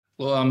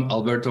Well, I'm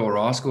Alberto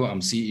Orozco.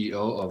 I'm CEO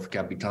of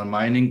Capital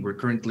Mining. We're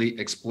currently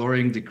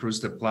exploring the Cruz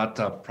de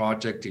Plata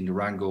project in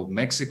Durango,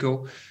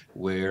 Mexico,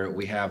 where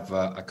we have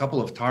a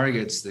couple of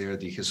targets there,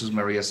 the Jesus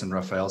Maria San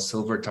Rafael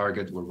silver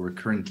target, where we're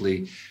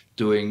currently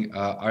doing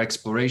our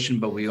exploration,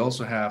 but we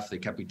also have the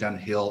Capitan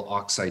Hill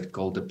oxide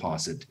gold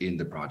deposit in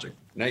the project.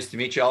 Nice to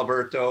meet you,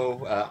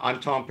 Alberto.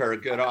 I'm Tom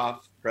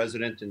Peregoodoff,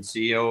 President and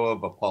CEO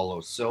of Apollo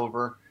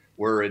Silver.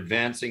 We're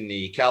advancing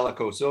the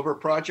Calico Silver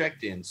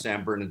Project in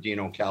San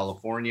Bernardino,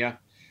 California.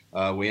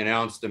 We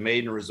announced a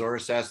maiden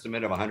resource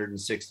estimate of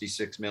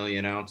 166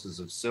 million ounces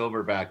of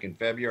silver back in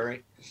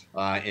February.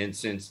 And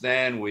since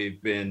then,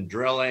 we've been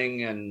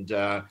drilling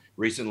and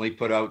recently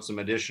put out some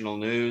additional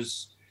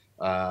news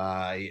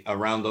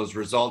around those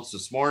results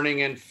this morning,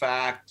 in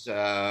fact.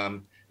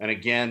 And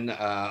again,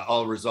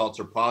 all results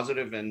are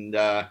positive. And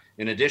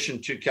in addition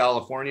to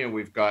California,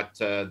 we've got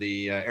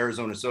the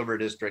Arizona Silver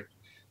District,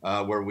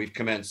 where we've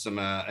commenced some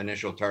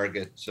initial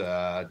target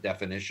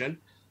definition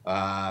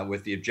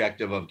with the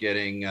objective of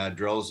getting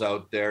drills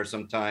out there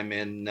sometime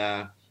in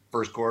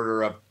first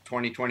quarter of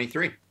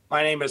 2023.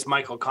 My name is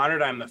Michael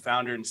Conard. I'm the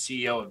founder and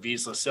CEO of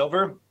Vizsla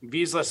Silver.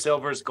 Vizsla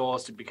Silver's goal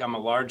is to become a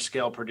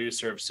large-scale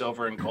producer of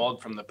silver and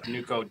gold from the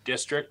Panuco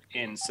district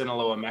in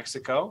Sinaloa,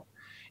 Mexico.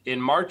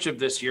 In March of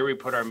this year, we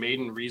put our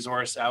maiden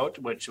resource out,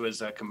 which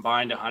was a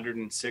combined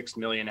 106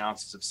 million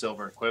ounces of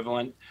silver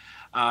equivalent.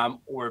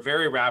 We're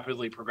very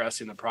rapidly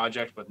progressing the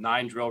project with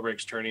 9 drill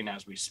rigs turning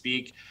as we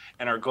speak,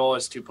 and our goal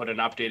is to put an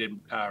updated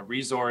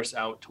resource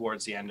out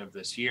towards the end of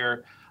this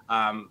year.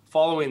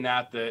 Following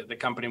that, the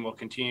company will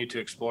continue to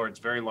explore its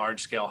very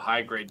large-scale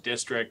high-grade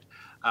district,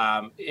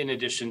 in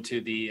addition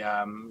to the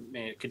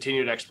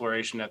continued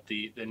exploration at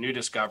the new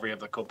discovery of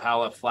the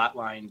Copala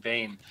Flatline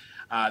vein.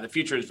 The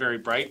future is very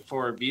bright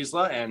for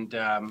Vizsla,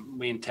 and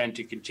we intend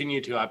to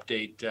continue to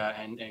update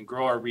and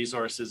grow our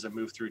resources and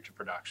move through to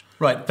production.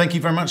 Right. Thank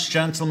you very much,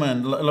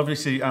 gentlemen. Lovely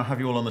to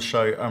have you all on the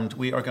show. And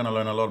we are going to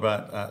learn a lot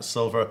about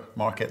silver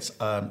markets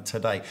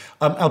today.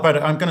 Alberto,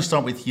 I'm going to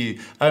start with you.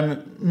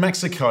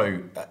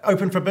 Mexico,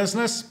 open for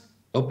business?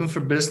 Open for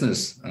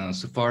business.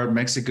 So far,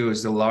 Mexico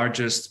is the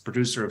largest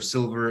producer of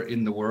silver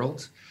in the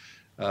world.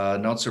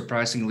 Not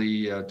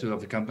surprisingly, 2 of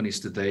the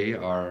companies today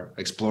are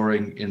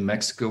exploring in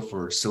Mexico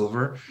for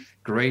silver.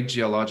 Great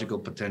geological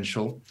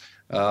potential.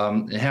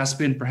 It has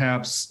been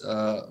perhaps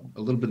a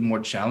little bit more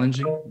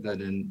challenging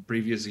than in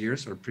previous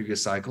years or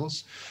previous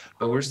cycles,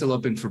 but we're still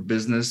open for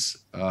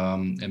business.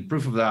 And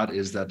proof of that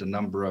is that a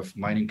number of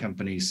mining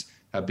companies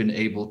have been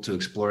able to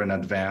explore and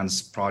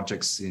advance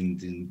projects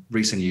in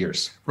recent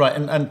years. Right,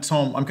 and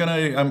Tom, I'm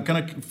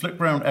gonna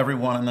flip around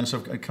everyone and then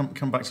sort of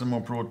come back to the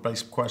more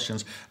broad-based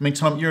questions. I mean,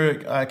 Tom, you're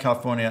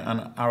California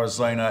and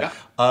Arizona.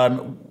 Yeah.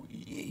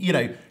 You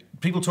know,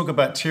 people talk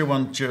about tier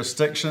 1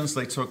 jurisdictions.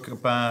 They talk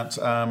about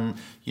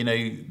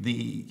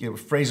the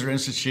Fraser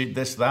Institute,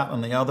 this, that,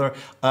 and the other.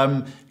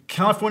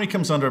 California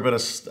comes under a bit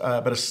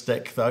of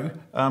stick, though.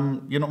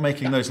 You're not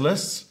making those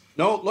lists.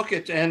 No, look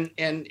at and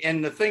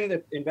the thing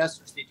that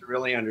investors need to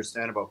really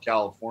understand about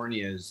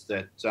California is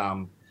that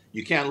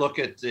you can't look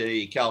at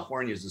the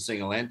California as a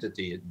single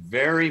entity. It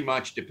very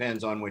much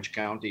depends on which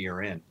county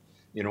you're in.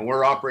 You know,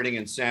 we're operating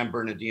in San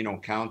Bernardino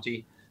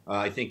County.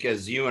 I think,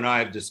 as you and I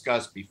have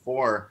discussed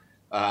before,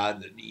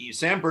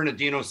 San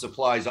Bernardino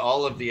supplies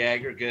all of the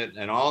aggregate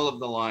and all of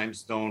the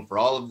limestone for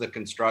all of the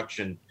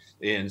construction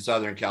in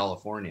Southern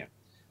California.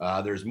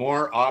 There's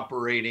more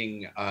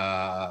operating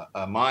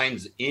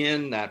mines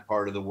in that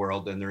part of the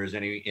world than there is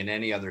in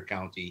any other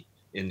county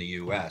in the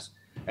U.S.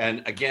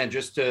 And again,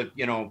 just to,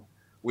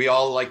 we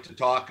all like to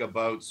talk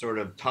about sort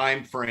of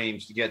time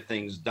frames to get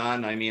things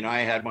done. I mean,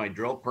 I had my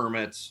drill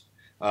permits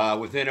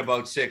within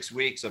about 6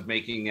 weeks of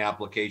making the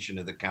application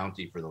to the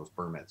county for those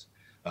permits.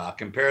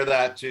 Compare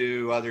that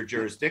to other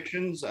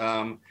jurisdictions,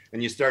 and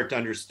you start to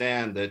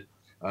understand that,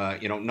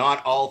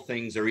 not all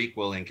things are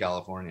equal in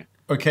California.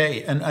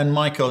 Okay, and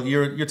Michael,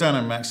 you're down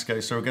in Mexico,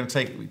 so we're going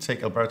to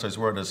take Alberto's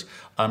word as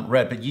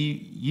read. But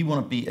you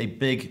want to be a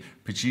big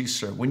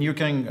producer. When you're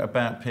going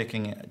about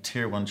picking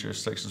tier 1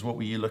 jurisdictions, what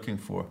were you looking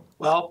for?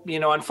 Well,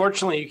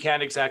 unfortunately, you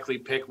can't exactly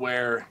pick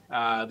where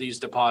these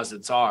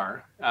deposits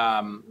are.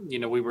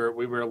 We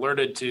were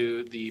alerted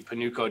to the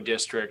Panuco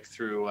district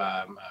through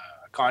a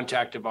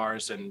contact of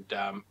ours, and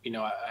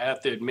I have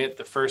to admit,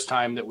 the first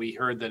time that we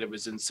heard that it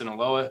was in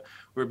Sinaloa,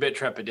 we were a bit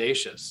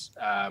trepidatious.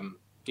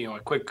 A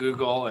quick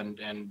Google and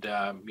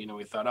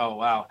we thought, oh,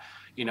 wow,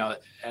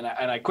 and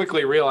I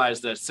quickly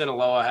realized that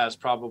Sinaloa has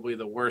probably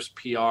the worst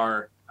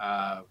PR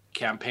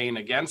campaign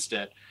against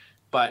it.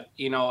 But,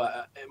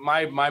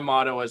 my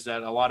motto is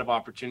that a lot of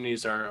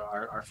opportunities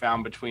are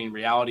found between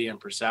reality and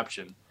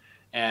perception.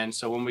 And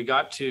so when we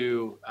got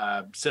to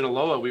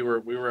Sinaloa, we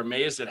were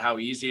amazed at how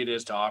easy it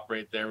is to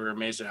operate there. We were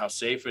amazed at how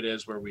safe it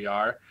is where we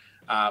are.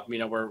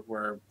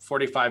 We're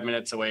 45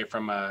 minutes away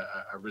from a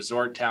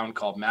resort town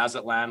called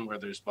Mazatlan, where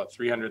there's about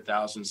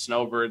 300,000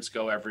 snowbirds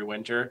go every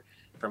winter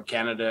from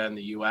Canada and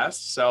the U.S.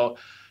 So,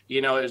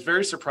 it's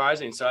very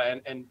surprising. So,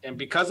 and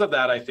because of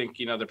that, I think,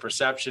 the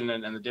perception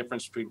and the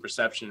difference between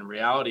perception and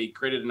reality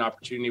created an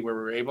opportunity where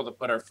we were able to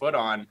put our foot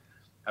on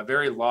a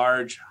very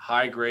large,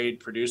 high-grade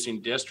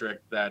producing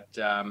district that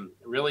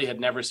really had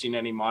never seen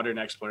any modern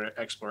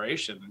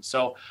exploration. And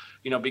so,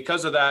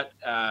 because of that,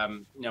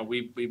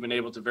 we've been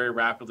able to very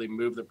rapidly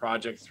move the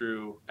project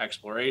through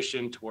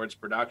exploration towards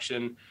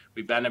production.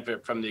 We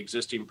benefit from the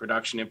existing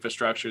production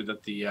infrastructure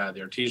that the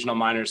artisanal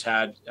miners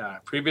had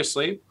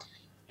previously.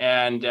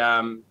 And,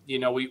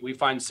 we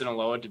find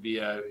Sinaloa to be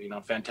a,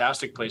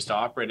 fantastic place to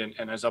operate.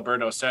 And as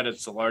Alberto said,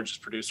 it's the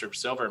largest producer of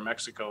silver in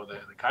Mexico,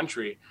 the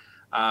country.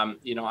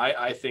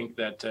 I think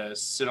that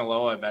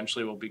Sinaloa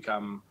eventually will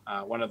become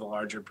one of the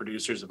larger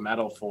producers of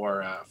metal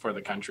for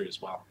the country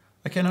as well.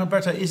 Okay, now,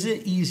 Alberto, is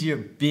it easier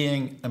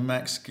being a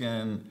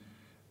Mexican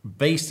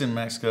based in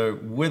Mexico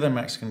with a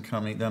Mexican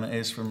company than it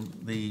is from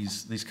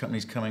these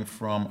companies coming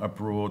from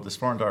abroad, this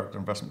foreign direct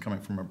investment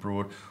coming from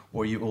abroad,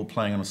 or are you all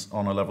playing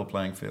on a level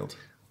playing field?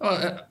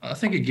 Well, I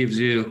think it gives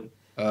you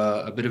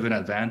a bit of an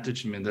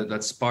advantage. I mean,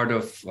 that's part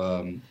of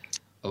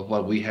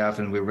what we have,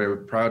 and we're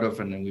very proud of,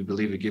 and we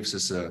believe it gives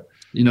us the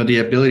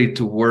ability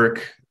to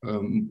work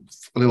a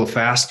little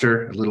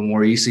faster, a little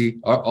more easy.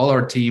 All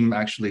our team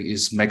actually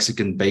is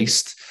Mexican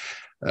based.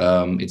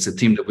 It's a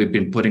team that we've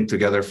been putting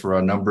together for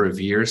a number of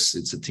years.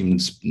 It's a team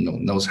that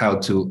knows how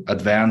to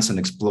advance and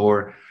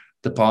explore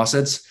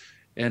deposits,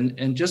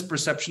 and just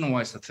perception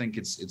wise, I think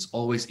it's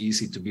always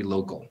easy to be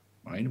local.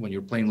 Right? When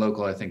you're playing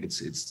local, I think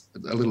it's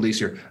a little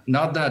easier.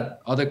 Not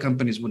that other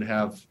companies would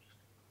have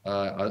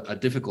a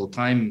difficult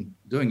time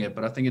doing it,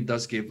 but I think it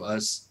does give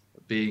us,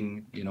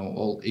 being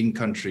all in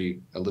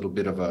country, a little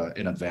bit of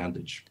an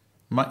advantage.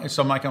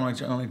 So Mike, I'm going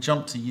to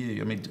jump to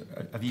you. I mean,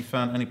 have you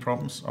found any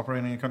problems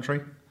operating in a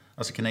country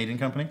as a Canadian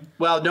company?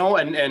 Well, no,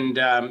 and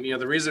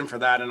the reason for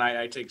that, and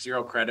I take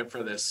zero credit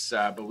for this,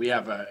 but we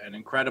have an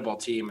incredible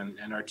team,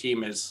 and our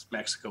team is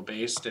Mexico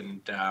based,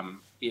 and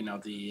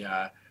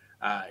the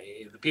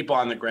people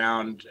on the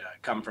ground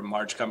come from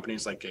large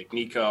companies like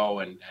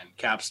Agnico and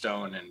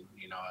Capstone and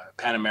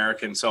Pan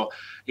American. So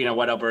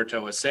what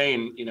Alberto was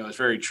saying is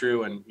very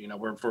true, and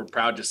we're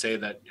proud to say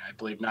that I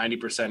believe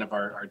 90% of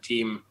our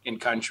team in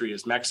country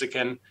is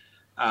Mexican,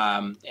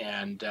 and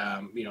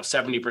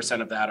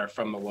 70% of that are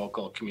from the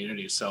local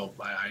community. So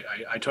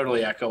I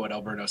totally echo what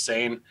Alberto's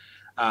saying.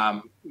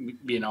 I'm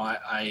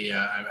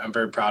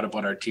very proud of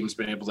what our team's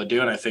been able to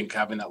do, and I think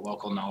having that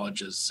local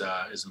knowledge is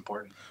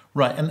important.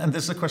 Right, and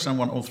this is a question I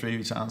want all three of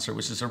you to answer,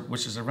 which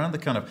is around the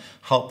kind of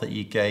help that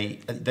you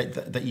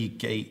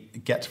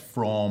get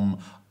from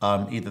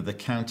either the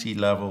county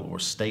level or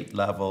state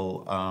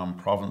level,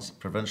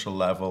 provincial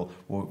level,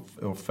 or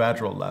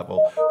federal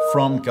level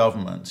from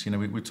governments.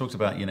 We talked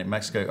about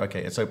Mexico.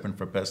 Okay, it's open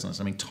for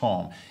business. I mean,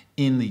 Tom,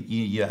 in the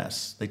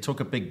US, they talk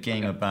a big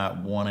game about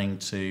wanting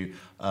to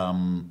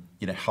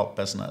help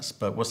business,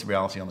 but what's the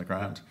reality on the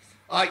ground?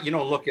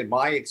 Look at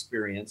my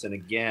experience, and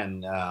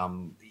again,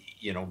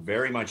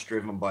 very much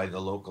driven by the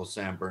local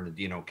San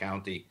Bernardino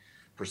County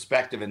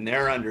perspective, and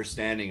their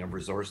understanding of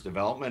resource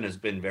development has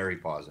been very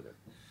positive.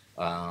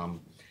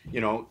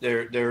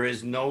 There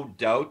is no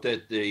doubt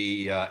that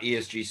the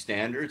ESG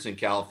standards in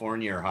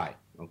California are high.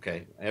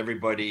 Okay,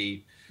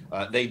 everybody,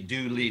 they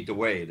do lead the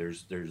way.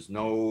 There's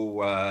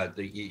no,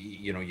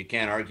 you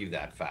can't argue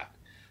that fact.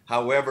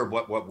 However,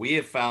 what we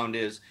have found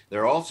is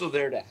they're also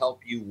there to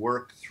help you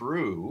work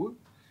through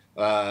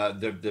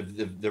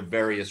the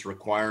various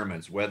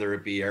requirements, whether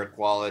it be air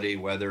quality,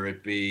 whether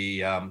it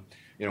be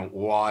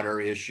water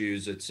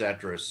issues,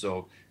 etc.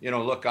 So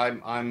look,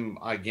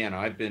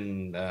 I've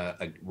been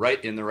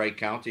right in the right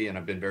county, and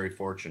I've been very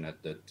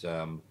fortunate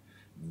that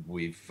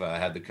we've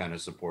had the kind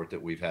of support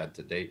that we've had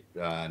to date,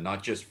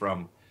 not just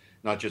from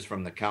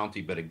the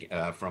county,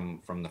 but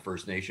from the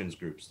First Nations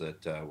groups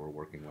that we're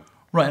working with.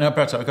 Right, and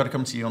Alberto, I've got to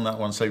come to you on that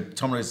one. So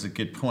Tom raises a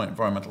good point.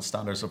 Environmental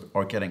standards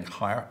are getting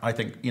higher. I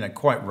think,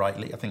 quite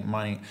rightly, I think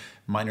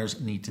miners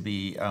need to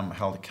be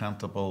held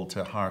accountable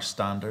to a higher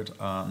standard,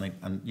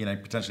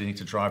 and potentially need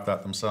to drive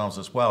that themselves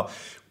as well.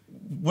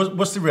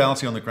 What's the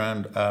reality on the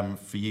ground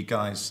for you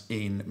guys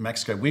in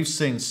Mexico? We've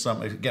seen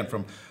some, again,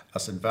 from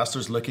us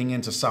investors looking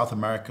into South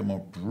America more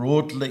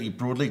broadly,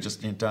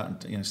 just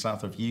down,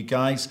 south of you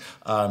guys.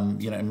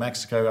 In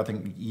Mexico, I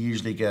think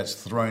usually gets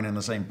thrown in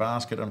the same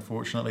basket,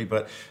 unfortunately,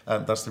 but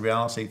that's the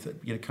reality.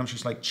 That,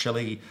 countries like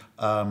Chile,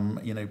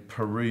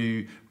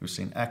 Peru, we've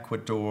seen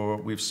Ecuador,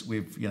 we've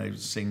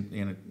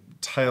seen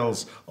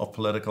tales of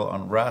political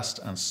unrest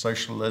and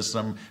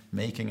socialism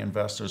making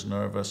investors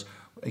nervous.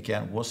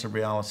 Again, what's the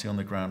reality on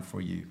the ground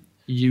for you?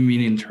 You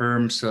mean in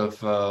terms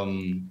of,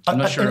 I'm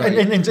not sure.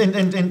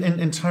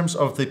 In terms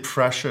of the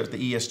pressure,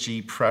 the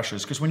ESG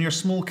pressures, because when you're a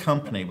small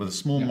company with a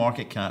small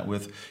market cap,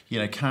 with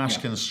cash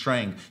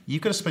constrained,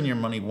 you've got to spend your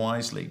money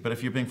wisely. But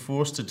if you're being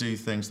forced to do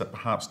things that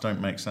perhaps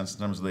don't make sense in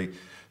terms of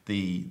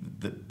the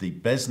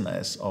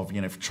business of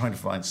trying to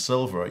find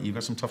silver, you've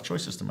got some tough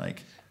choices to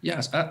make.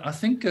 Yes, I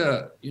think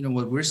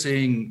what we're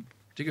seeing,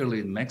 particularly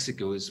in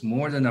Mexico, is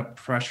more than a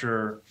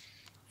pressure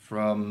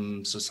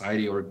from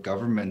society or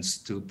governments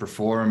to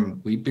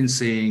perform. We've been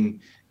seeing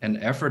an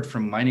effort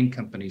from mining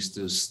companies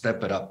to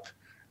step it up.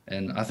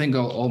 And I think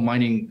all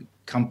mining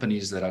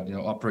companies that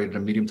operate at a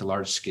medium to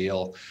large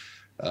scale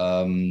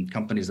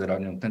companies that are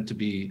tend to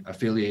be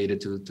affiliated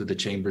to the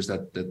chambers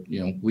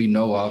that we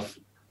know of.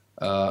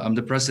 I'm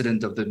the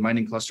president of the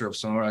mining cluster of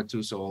Sonora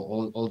too, so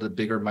all the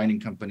bigger mining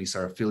companies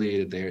are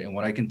affiliated there. And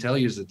what I can tell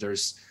you is that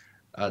there's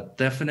a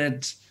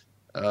definite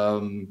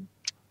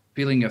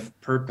feeling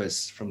of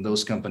purpose from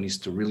those companies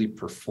to really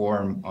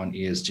perform on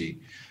ESG.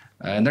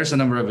 And there's a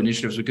number of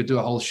initiatives. We could do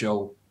a whole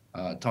show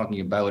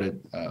talking about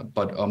it,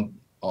 but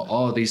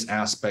all of these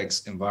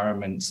aspects,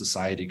 environment,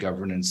 society,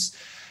 governance,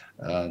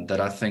 that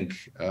I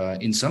think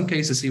in some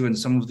cases, even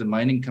some of the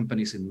mining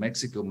companies in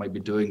Mexico might be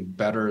doing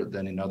better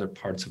than in other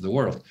parts of the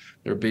world.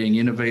 They're being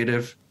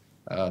innovative.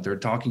 They're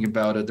talking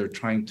about it. They're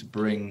trying to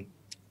bring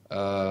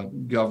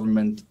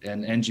government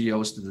and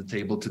NGOs to the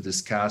table to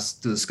discuss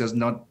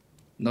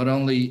not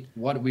only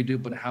what we do,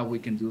 but how we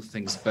can do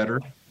things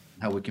better,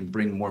 how we can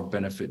bring more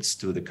benefits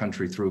to the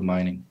country through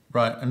mining.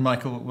 Right. And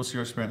Michael, what's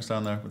your experience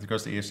down there with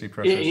regards to ESG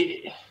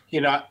pressures?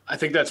 I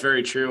think that's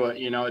very true.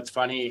 It's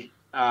funny.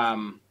 A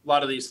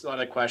lot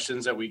of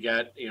questions that we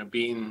get,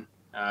 being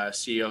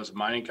CEOs of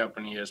mining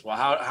company is, well,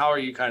 how are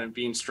you kind of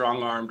being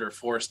strong-armed or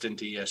forced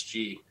into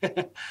ESG?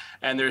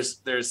 And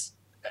there's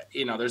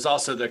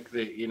also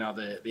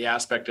the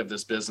aspect of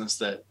this business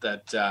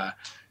that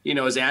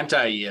is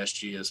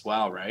anti-ESG as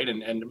well, right?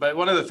 But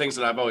one of the things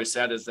that I've always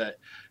said is that,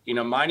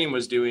 mining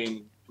was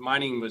doing,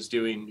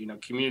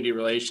 community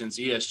relations,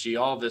 ESG,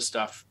 all this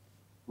stuff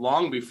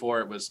long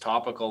before it was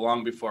topical,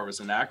 long before it was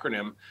an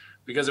acronym,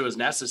 because it was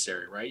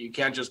necessary, right? You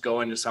can't just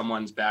go into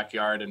someone's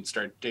backyard and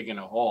start digging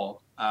a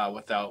hole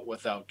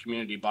without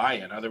community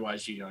buy-in.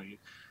 Otherwise, you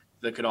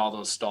look at all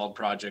those stalled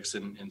projects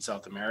in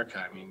South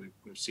America. I mean,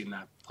 we've seen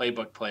that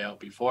playbook play out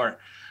before.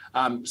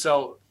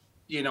 So,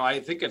 I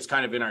think it's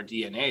kind of in our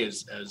DNA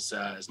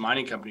as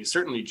mining companies,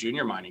 certainly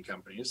junior mining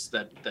companies,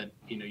 that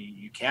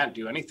you can't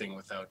do anything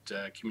without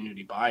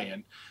community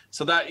buy-in.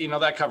 So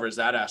that covers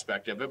that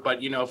aspect of it.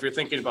 But if you're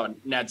thinking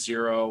about net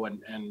zero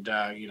and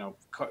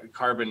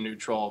carbon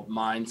neutral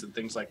mines and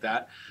things like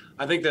that,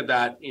 I think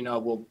that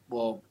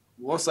will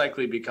most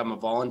likely become a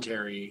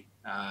voluntary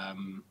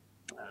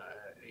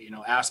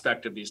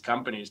aspect of these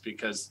companies,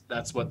 because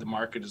that's what the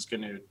market is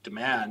going to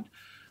demand.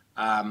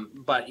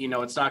 But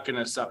it's not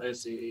going to.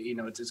 It's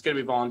going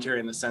to be voluntary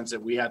in the sense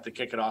that we have to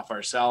kick it off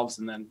ourselves,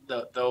 and then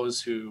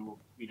those who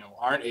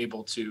aren't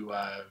able to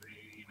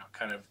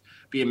kind of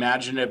be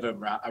imaginative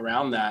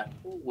around that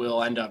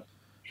will end up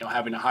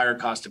having a higher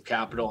cost of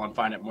capital and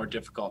find it more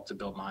difficult to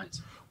build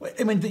mines. Well,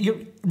 I mean, you're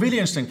really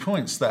interesting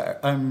points there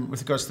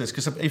with regards to this,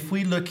 because if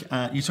we look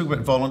at, you talk about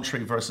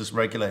voluntary versus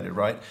regulated,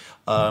 right?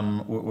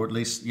 Or at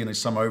least,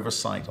 some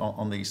oversight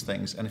on these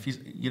things. And if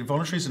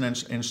voluntary is an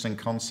interesting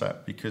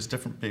concept, because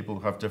different people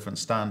have different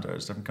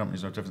standards, different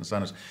companies have different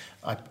standards,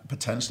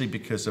 potentially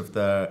because of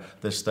their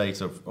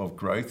state of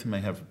growth,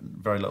 may have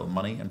very little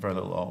money and very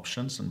little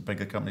options, and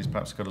bigger companies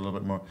perhaps got a little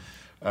bit more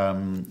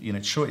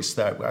choice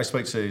there. I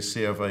spoke to a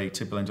CEO of a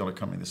 $2 billion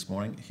company this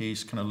morning.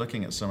 He's kind of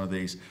looking at some of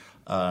these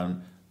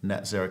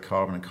net zero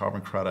carbon and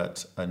carbon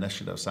credit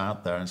initiatives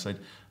out there, and said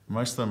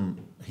most of them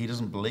he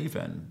doesn't believe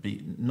in,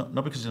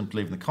 not because he doesn't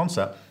believe in the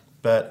concept,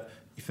 but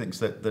he thinks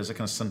that there's a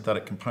kind of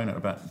synthetic component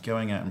about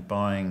going out and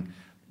buying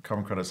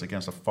carbon credits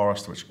against a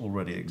forest which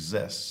already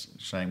exists,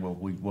 saying, well,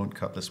 we won't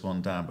cut this one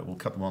down, but we'll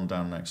cut the one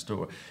down next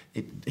door.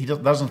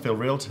 That doesn't feel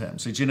real to him.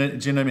 So do you know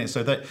what I mean?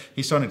 So that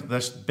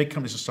there's big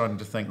companies are starting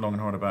to think long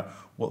and hard about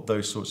what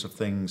those sorts of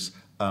things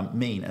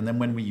mean. And then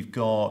when we've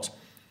got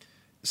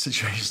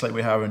situations like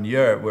we have in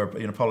Europe, where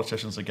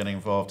politicians are getting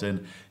involved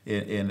in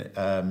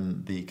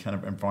the kind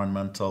of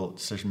environmental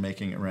decision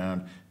making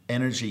around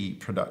energy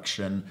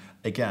production,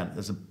 again,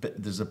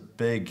 there's a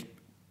big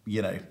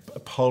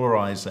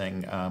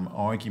polarizing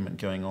argument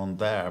going on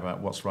there about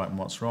what's right and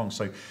what's wrong.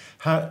 So,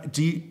 how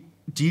do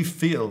you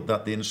feel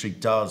that the industry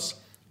does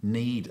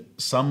need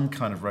some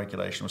kind of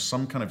regulation or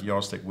some kind of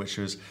yardstick which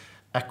is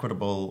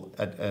equitable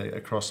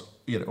across?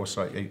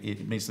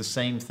 It means the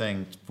same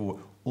thing for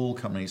all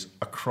companies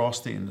across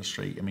the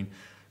industry. I mean,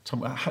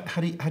 Tom, how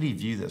do you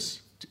view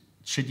this?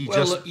 Should you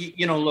I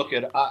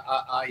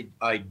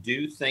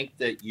do think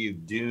that you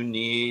do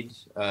need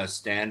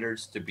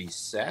standards to be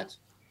set,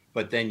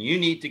 but then you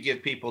need to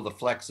give people the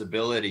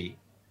flexibility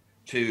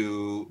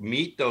to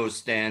meet those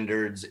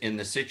standards in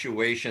the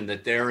situation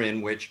that they're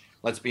in, which,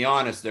 let's be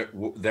honest,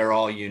 they're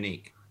all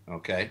unique.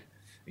 Okay,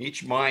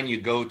 each mine you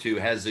go to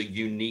has a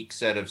unique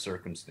set of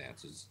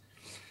circumstances.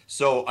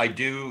 So I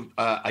do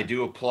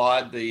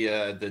applaud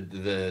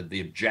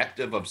the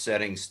objective of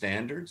setting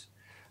standards,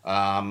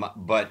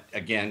 but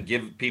again,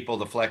 give people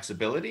the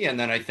flexibility. And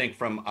then I think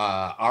from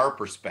our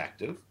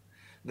perspective,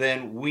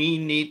 then we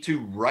need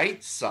to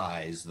right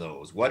size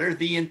those. What are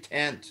the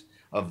intent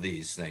of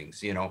these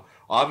things?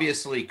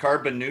 Obviously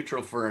carbon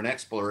neutral for an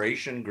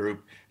exploration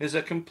group is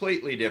a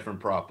completely different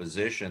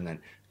proposition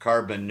than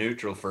carbon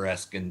neutral for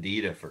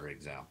Escondida, for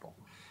example.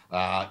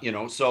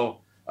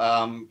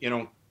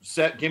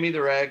 Give me the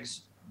regs,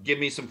 give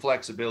me some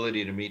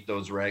flexibility to meet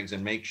those regs,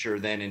 and make sure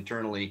then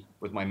internally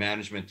with my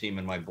management team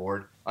and my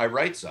board, I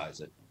right size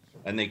it,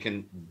 and they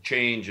can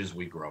change as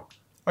we grow.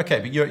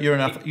 Okay, but you're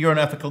an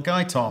ethical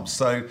guy, Tom.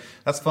 So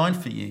that's fine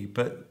for you.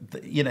 But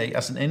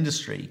as an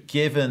industry,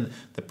 given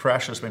the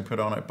pressures being put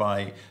on it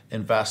by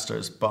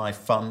investors, by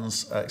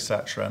funds,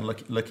 etc., and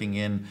looking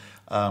in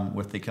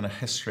with the kind of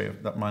history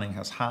that mining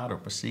has had, or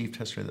perceived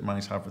history that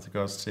mining's had with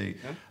regards to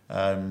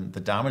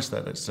the damage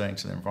that it's doing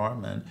to the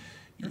environment,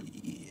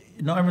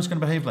 not everyone's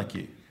going to behave like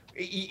you.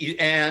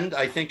 And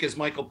I think, as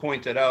Michael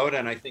pointed out,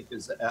 and I think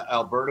as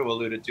Alberto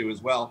alluded to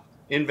as well,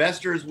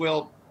 investors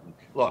will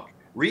look.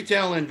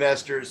 Retail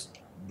investors,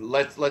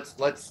 let's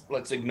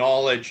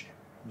acknowledge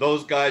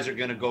those guys are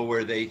going to go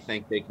where they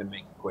think they can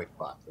make a quick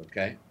buck,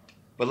 okay?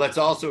 But let's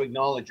also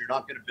acknowledge you're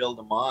not going to build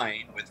a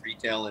mine with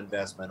retail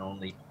investment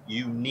only.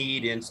 You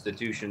need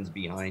institutions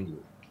behind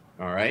you,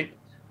 all right?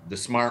 The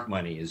smart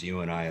money, as you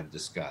and I have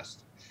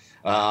discussed.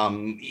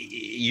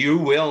 You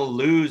will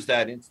lose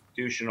that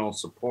institutional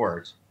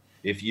support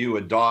if you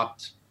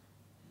adopt,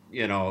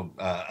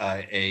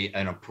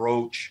 an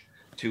approach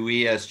to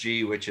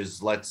ESG, which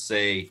is, let's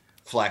say,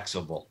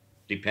 flexible,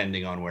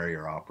 depending on where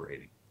you're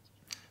operating.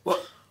 Well,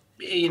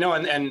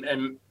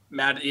 and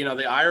Matt,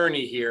 the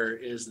irony here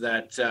is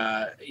that,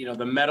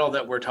 the metal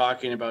that we're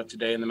talking about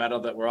today and the metal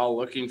that we're all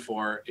looking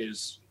for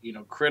is,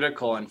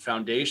 critical and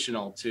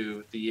foundational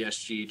to the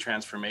ESG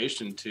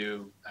transformation,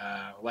 to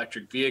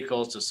electric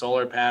vehicles, to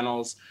solar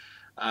panels.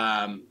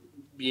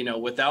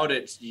 Without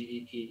it,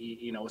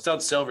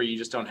 without silver, you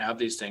just don't have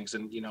these things.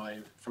 And,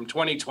 from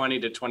 2020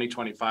 to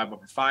 2025,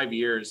 over 5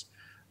 years,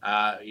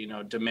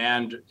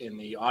 demand in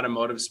the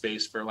automotive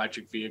space for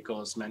electric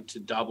vehicles meant to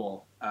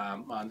double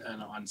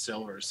on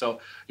silver.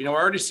 So, we're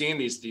already seeing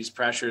these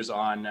pressures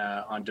on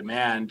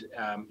demand,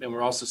 and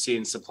we're also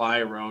seeing supply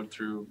erode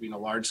through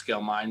large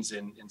scale mines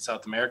in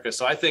South America.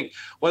 So I think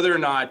whether or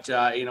not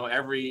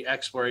every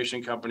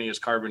exploration company is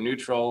carbon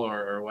neutral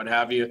or what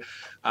have you,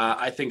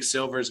 I think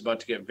silver is about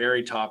to get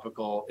very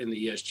topical in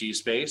the ESG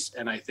space,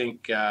 and I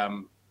think I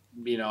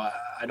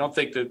don't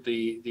think that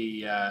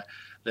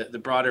the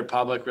broader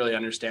public really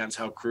understands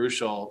how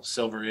crucial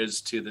silver is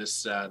to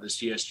this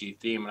ESG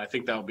theme, and I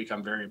think that will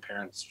become very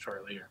apparent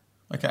shortly here.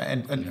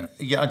 Okay,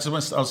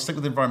 I'll stick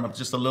with the environment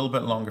just a little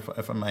bit longer,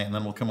 if I may, and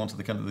then we'll come on to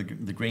the kind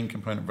of the green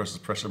component versus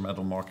precious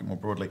metal market more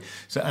broadly.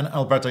 So, and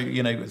Alberto,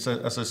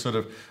 as a sort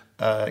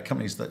of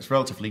companies that's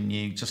relatively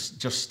new,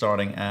 just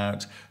starting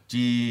out, do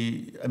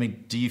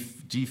you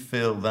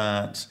feel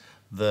that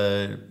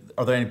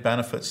are there any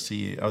benefits to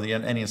you? Are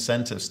there any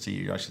incentives to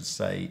you, I should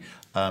say,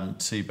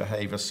 to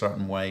behave a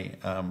certain way,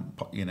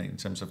 in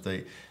terms of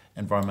the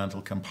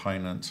environmental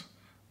component,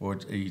 or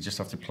do you just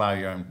have to plow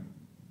your own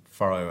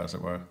furrow, as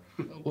it were?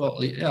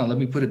 Well, yeah, let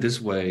me put it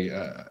this way.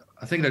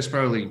 I think there's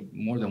probably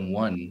more than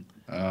one.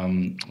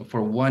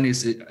 For one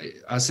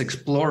as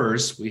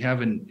explorers, we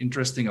have an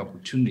interesting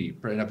opportunity,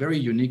 and a very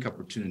unique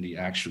opportunity,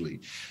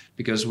 actually,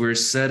 because we're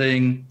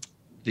setting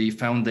the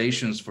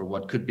foundations for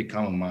what could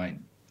become a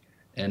mine.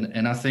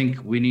 And I think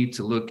we need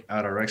to look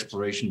at our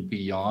exploration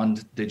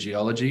beyond the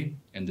geology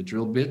and the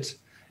drill bit,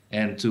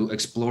 and to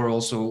explore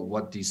also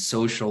what the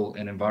social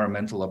and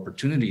environmental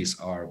opportunities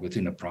are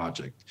within a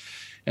project.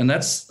 And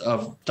that's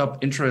of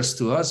top interest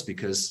to us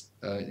because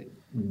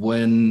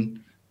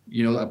when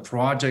a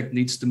project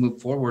needs to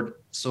move forward,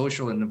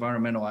 social and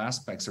environmental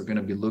aspects are going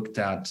to be looked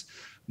at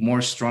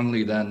more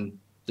strongly than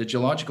the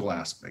geological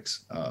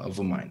aspects of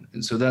a mine.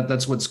 And so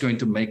that's what's going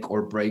to make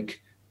or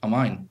break a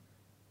mine.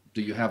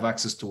 Do you have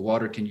access to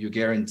water? Can you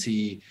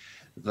guarantee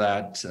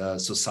that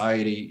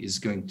society is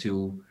going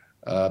to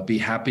be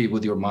happy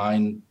with your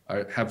mine?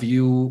 Have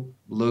you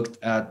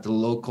looked at the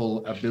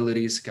local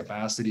abilities,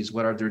 capacities?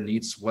 What are their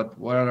needs? What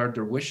are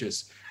their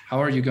wishes? How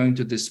are you going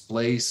to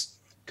displace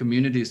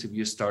communities if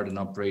you start an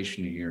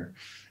operation here?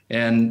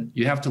 And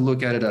you have to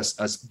look at it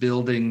as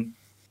building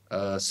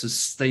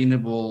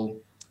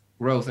sustainable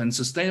growth. And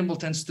sustainable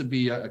tends to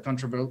be a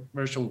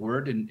controversial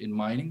word in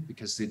mining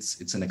because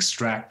it's an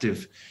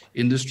extractive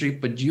industry,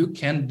 but you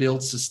can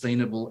build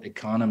sustainable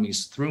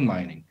economies through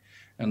mining.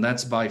 And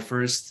that's by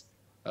first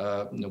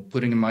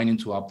putting a mine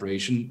into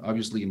operation,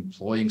 obviously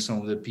employing some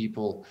of the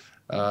people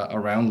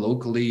around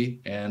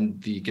locally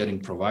and getting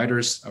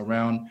providers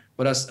around.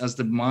 But as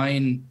the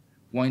mine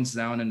winds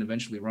down and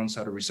eventually runs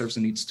out of reserves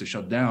and needs to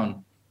shut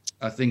down,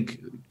 I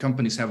think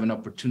companies have an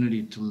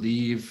opportunity to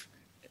leave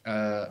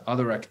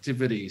other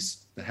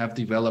activities that have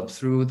developed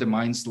through the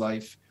mine's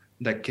life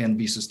that can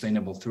be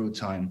sustainable through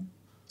time.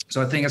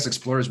 So I think as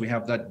explorers, we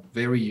have that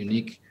very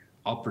unique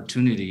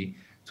opportunity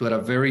to, at a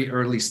very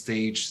early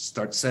stage,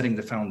 start setting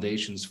the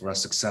foundations for a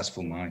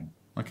successful mine.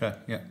 Okay,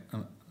 yeah.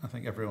 I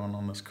think everyone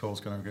on this call is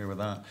going to agree with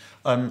that.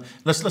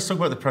 Let's talk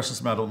about the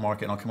precious metal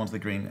market, and I'll come on to the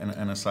green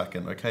in a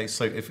second. Okay,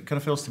 so if it kind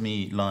of feels to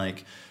me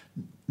like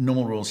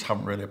normal rules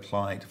haven't really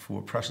applied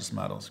for precious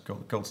metals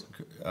gold,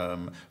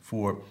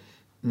 for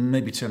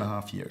maybe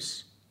 2.5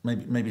 years,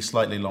 maybe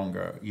slightly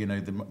longer.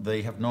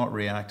 They have not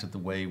reacted the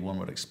way one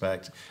would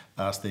expect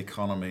as the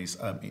economies,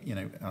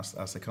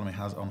 as the economy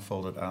has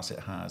unfolded as it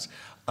has.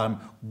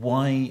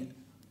 Why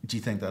do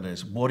you think that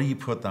is? What do you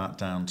put that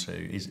down to?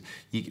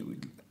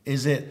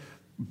 Is it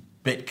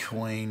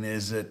Bitcoin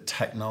is a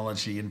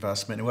technology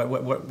investment?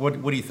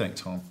 What do you think,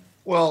 Tom?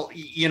 Well,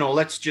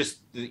 let's just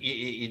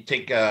you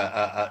take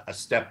a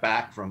step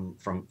back from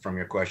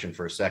your question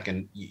for a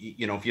second.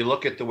 If you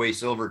look at the way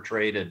silver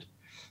traded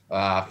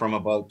from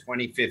about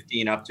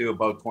 2015 up to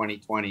about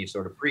 2020,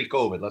 sort of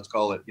pre-COVID, let's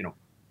call it,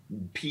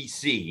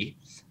 PC,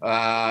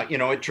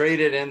 it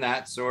traded in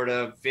that sort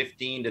of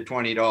 $15 to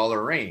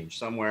 $20 range,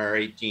 somewhere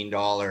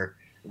 $18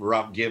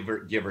 rough give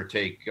or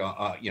take,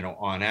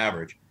 on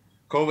average.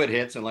 COVID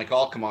hits, and like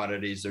all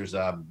commodities, there's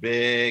a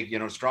big,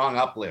 strong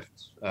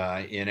uplift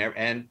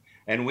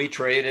and we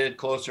traded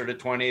closer to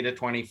 $20 to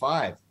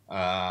 $25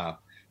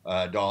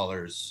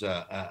 dollars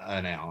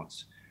an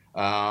ounce.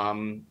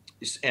 And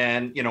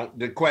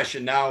the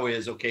question now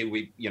is, okay,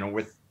 we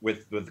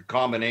with the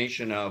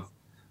combination of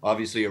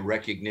obviously a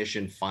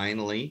recognition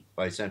finally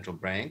by central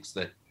banks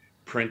that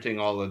printing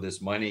all of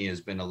this money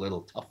has been a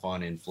little tough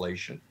on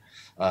inflation,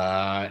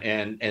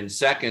 and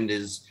second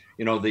is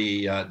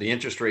the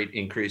interest rate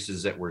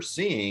increases that we're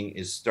seeing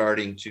is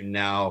starting to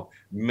now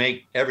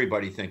make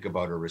everybody think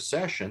about a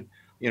recession.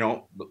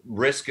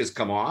 Risk has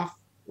come off.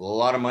 A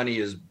lot of money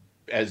is,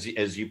 as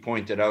you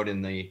pointed out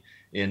in the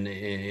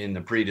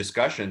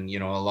pre-discussion,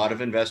 a lot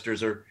of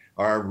investors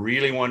are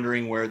really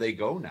wondering where they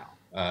go now.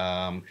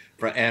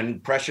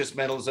 And precious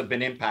metals have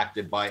been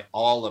impacted by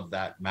all of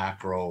that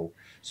macro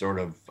sort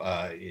of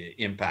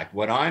impact.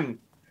 What I'm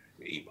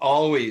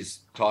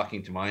always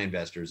talking to my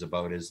investors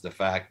about is the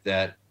fact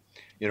that,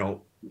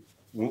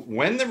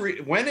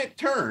 when it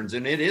turns,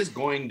 and it is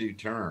going to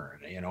turn,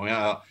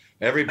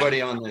 everybody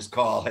on this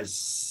call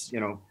has,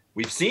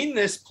 we've seen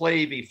this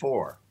play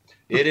before.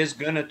 It is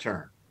going to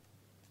turn.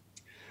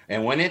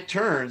 And when it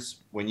turns,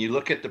 when you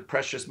look at the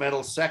precious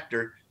metal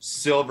sector,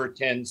 silver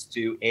tends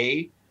to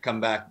A, come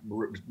back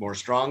more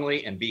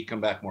strongly, and B,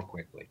 come back more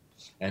quickly.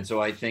 And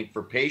so I think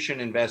for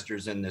patient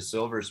investors in the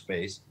silver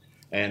space,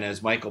 and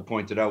as Michael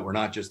pointed out, we're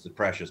not just the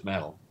precious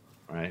metal,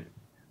 right?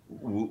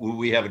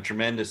 We have a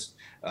tremendous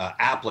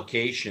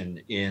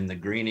application in the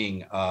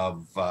greening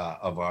of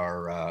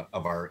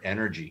our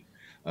energy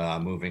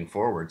moving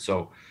forward.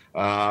 So,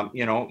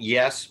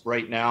 yes,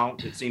 right now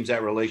it seems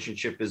that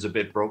relationship is a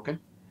bit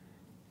broken,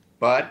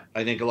 but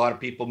I think a lot of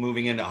people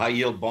moving into high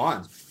yield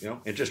bonds,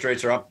 interest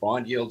rates are up,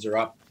 bond yields are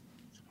up.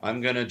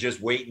 I'm going to just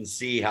wait and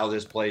see how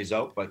this plays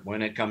out. But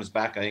when it comes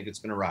back, I think it's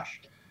going to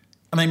rush.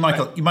 I mean,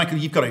 Michael,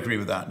 you've got to agree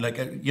with that. Like,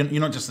 you're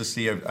not just the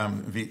CEO of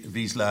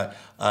Vizsla,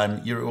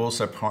 you're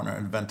also a partner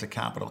in Venture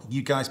Capital.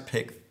 You guys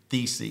pick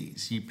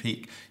theses. You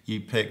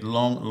pick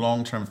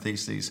long-term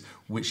theses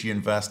which you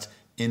invest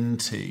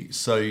into.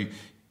 So,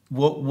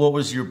 what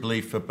was your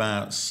belief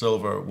about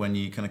silver when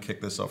you kind of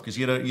kicked this off? Because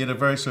you had a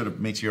very sort of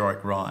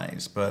meteoric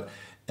rise, but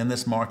in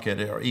this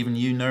market, are even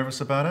you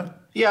nervous about it?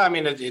 Yeah, I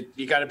mean,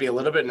 you got to be a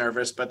little bit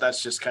nervous, but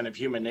that's just kind of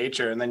human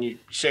nature. And then you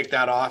shake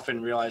that off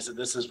and realize that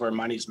this is where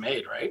money's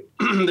made, right?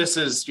 This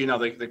is,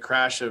 the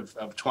crash of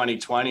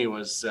 2020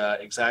 was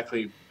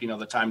exactly,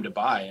 the time to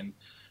buy. And,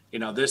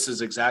 this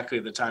is exactly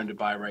the time to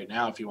buy right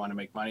now if you want to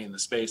make money in the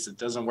space. It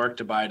doesn't work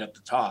to buy it at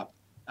the top.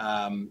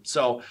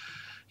 So,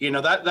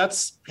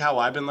 that's how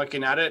I've been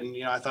looking at it.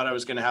 And, I thought I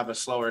was going to have a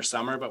slower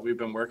summer, but we've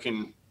been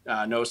working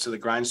nose to the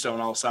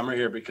grindstone all summer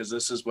here, because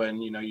this is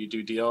when you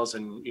do deals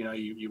and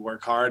you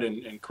work hard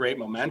and create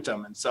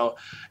momentum. And so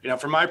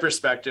from my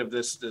perspective,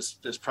 this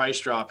price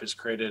drop has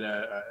created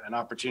an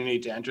opportunity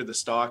to enter the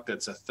stock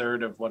that's a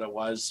third of what it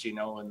was in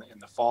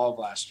the fall of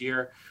last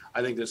year.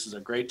 I think this is a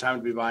great time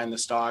to be buying the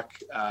stock.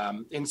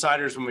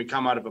 Insiders, when we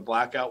come out of a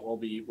blackout, will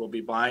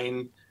be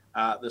buying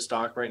the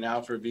stock right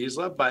now for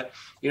Vizsla. But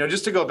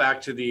just to go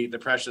back to the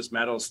precious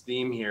metals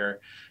theme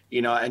here,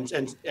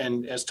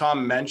 and as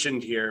Tom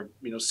mentioned here,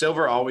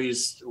 silver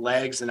always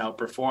lags and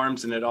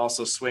outperforms, and it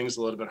also swings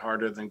a little bit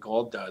harder than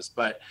gold does.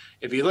 But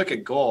if you look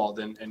at gold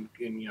and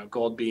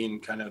gold being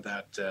kind of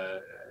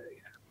that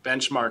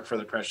benchmark for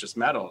the precious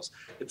metals,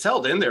 it's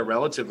held in there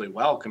relatively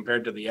well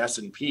compared to the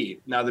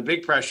S&P. Now, the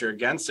big pressure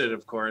against it,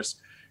 of course,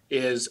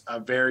 is a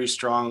very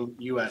strong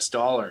US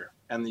dollar.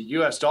 And the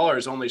US dollar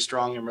is only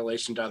strong in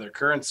relation to other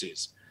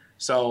currencies.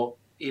 So,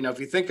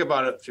 if you think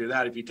about it through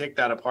that, if you take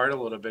that apart a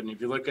little bit, and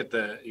if you look at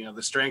the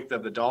strength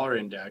of the dollar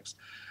index,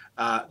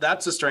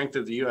 that's the strength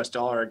of the US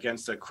dollar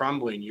against a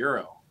crumbling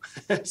euro.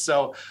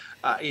 So,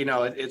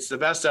 it's the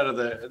best out of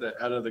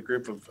the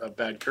group of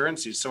bad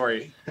currencies.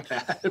 Sorry,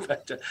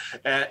 but,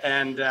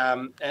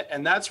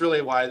 and that's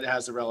really why it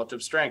has a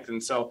relative strength.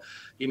 And so,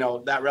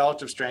 that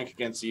relative strength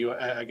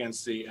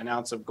against an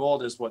ounce of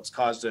gold is what's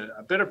caused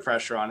a bit of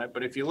pressure on it.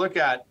 But if you look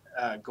at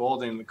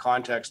gold in the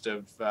context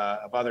of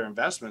other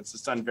investments,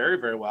 it's done very,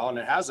 very well, and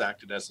it has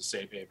acted as a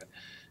safe haven.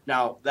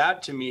 Now,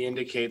 that to me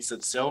indicates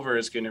that silver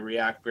is going to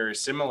react very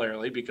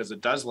similarly, because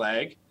it does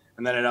lag,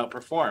 and then it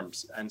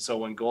outperforms. And so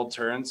when gold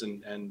turns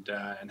and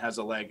has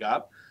a leg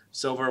up,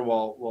 silver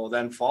will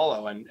then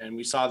follow. And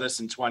we saw this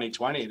in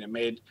 2020, and it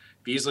made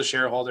Vizsla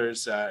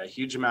shareholders a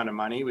huge amount of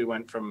money. We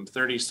went from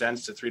 30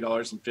 cents to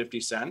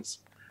 $3.50.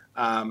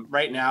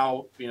 Right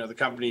now, the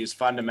company is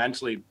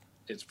fundamentally,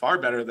 it's far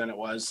better than it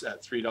was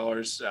at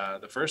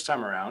 $3 the first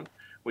time around.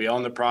 We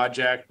own the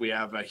project. We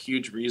have a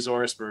huge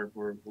resource.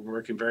 We're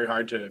working very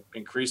hard to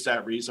increase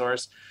that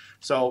resource.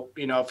 So,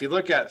 if you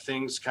look at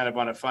things kind of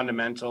on a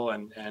fundamental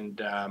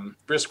and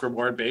risk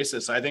reward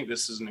basis, I think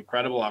this is an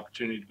incredible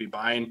opportunity to be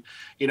buying.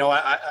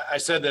 I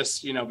said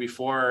this,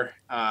 before,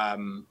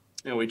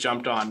 we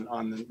jumped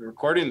on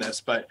recording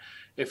this, but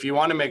if you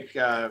want to make,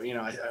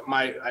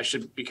 I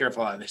should be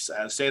careful how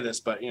I say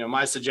this, but,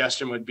 my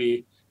suggestion would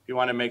be, if you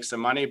want to make some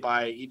money,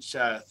 buy each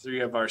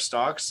 3 of our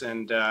stocks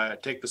and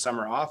take the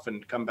summer off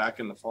and come back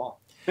in the fall.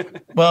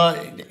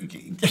 Well,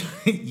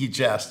 you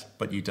jest,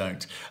 but you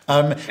don't.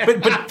 But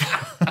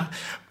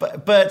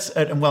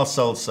and well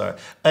sold, sir.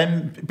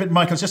 But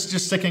Michael, just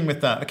sticking with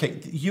that. Okay,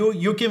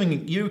 you're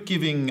giving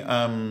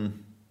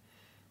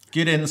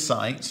good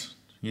insight.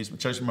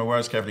 Choosing my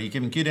words carefully. You're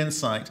giving good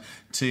insight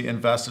to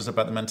investors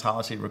about the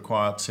mentality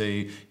required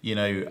to,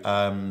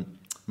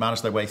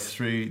 manage their way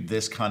through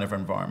this kind of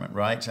environment,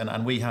 right?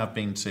 And we have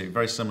been to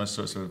very similar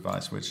sorts of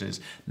advice, which is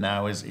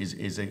now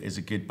is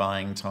a good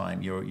buying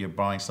time. You're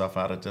buying stuff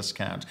at a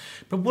discount.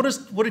 But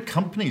what do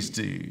companies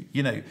do?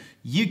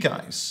 You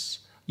guys,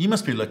 you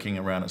must be looking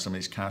around at some of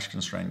these cash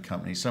constrained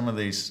companies, some of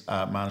these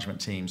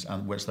management teams,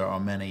 and which there are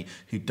many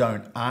who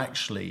don't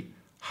actually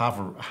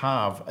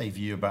have a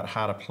view about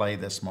how to play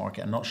this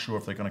market and not sure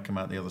if they're going to come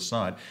out the other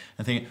side,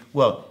 and thinking,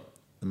 well,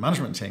 the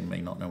management team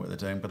may not know what they're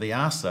doing, but the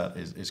asset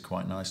is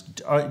quite nice.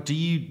 Do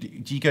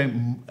you go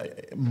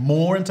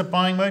more into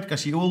buying mode?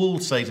 Because you all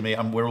say to me,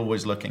 we're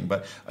always looking,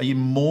 but are you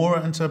more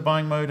into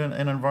buying mode in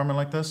an environment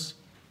like this?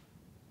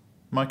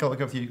 Michael, I'll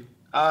go with you.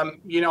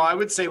 I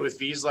would say with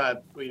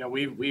Vizsla,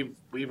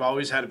 we've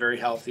always had a very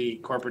healthy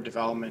corporate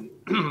development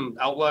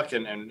outlook,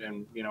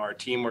 and our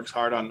team works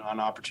hard on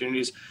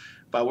opportunities,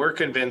 but we're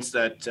convinced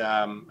that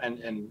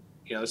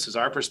this is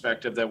our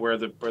perspective, that we're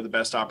the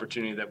best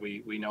opportunity that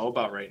we know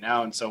about right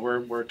now, and so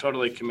we're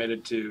totally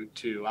committed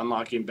to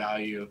unlocking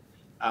value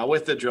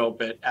with the drill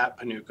bit at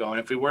Panuco. And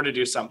if we were to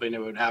do something,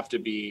 it would have to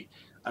be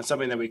on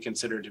something that we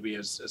consider to be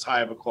as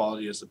high of a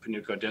quality as the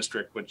Panuco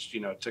district, which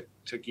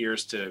took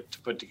years to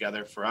put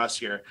together for us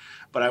here.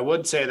 But I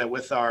would say that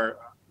with our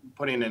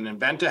putting an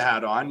Inventa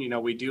hat on,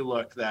 we do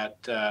look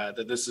that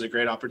this is a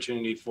great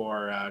opportunity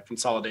for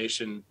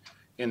consolidation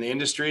in the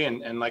industry,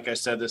 and like I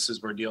said, this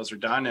is where deals are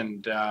done,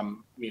 and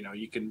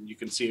you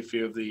can see a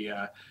few of the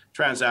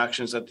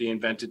transactions that the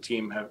Inventa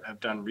team have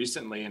done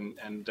recently,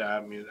 and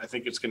I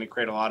think it's going to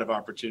create a lot of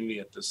opportunity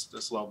at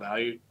this low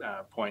value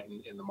point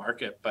in the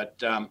market.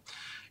 But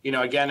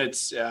again,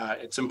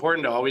 it's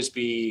important to always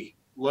be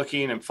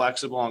looking and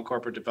flexible on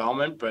corporate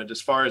development. But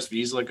as far as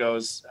Vizsla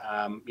goes,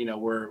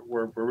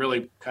 we're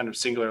really kind of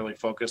singularly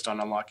focused on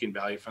unlocking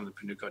value from the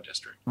Panuco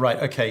district. Right.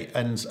 Okay.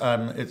 And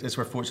it's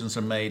where fortunes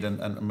are made,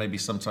 and maybe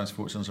sometimes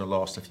fortunes are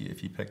lost if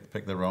you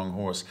pick the wrong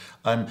horse.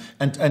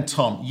 And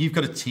Tom, you've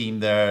got a team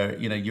there.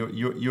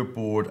 Your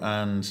board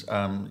and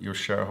your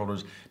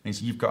shareholders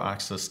means you've got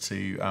access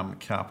to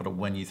capital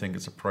when you think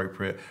it's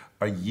appropriate.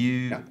 Are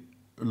you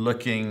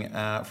looking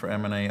for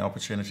M&A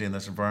opportunity in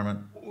this environment?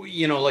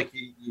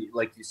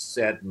 Like you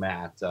said,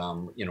 Matt,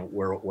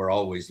 we're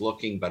always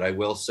looking, but I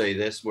will say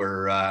this,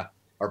 our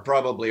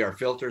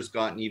filters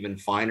gotten even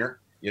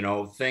finer,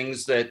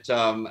 things that,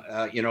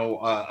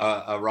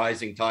 a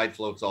rising tide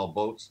floats all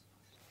boats.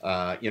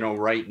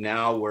 Right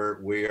now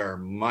we are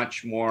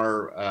much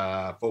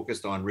more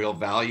focused on real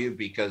value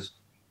because,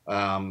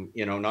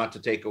 not to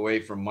take away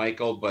from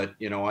Michael, but,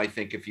 I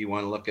think if you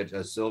want to look at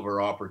a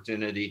silver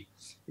opportunity,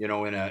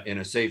 in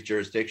a safe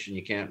jurisdiction,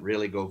 you can't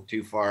really go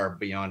too far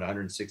beyond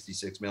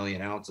 166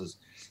 million ounces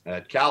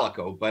at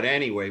Calico. But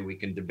anyway, we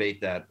can debate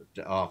that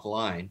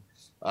offline.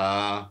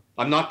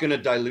 I'm not going to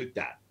dilute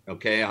that.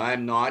 Okay.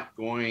 I'm not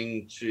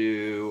going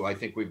to, I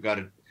think we've got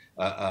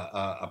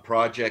a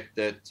project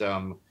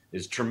that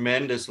is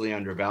tremendously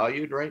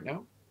undervalued right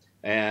now.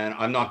 And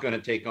I'm not going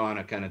to take on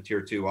a kind of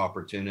tier 2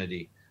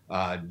 opportunity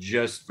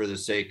just for the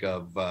sake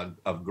of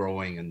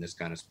growing in this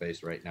kind of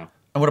space right now.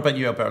 And what about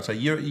you, Alberto?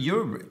 You're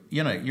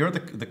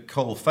the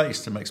coal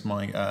face, to mix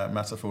my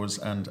metaphors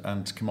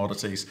and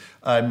commodities.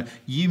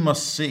 You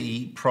must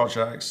see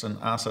projects and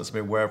assets, be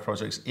aware of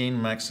projects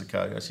in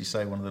Mexico, as you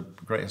say, one of the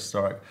great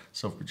historic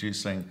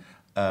self-producing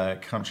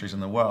countries in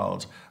the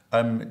world.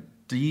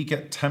 Do you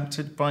get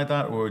tempted by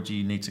that, or do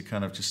you need to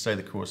kind of just stay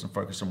the course and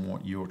focus on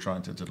what you're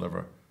trying to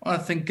deliver? Well, I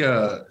think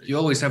you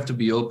always have to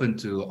be open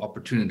to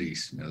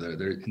opportunities.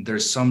 There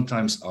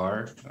sometimes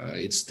are.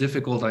 It's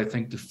difficult, I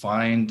think, to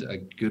find a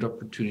good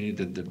opportunity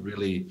that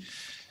really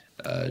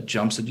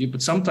jumps at you.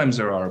 But sometimes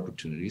there are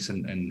opportunities,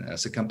 and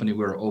as a company,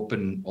 we're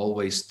open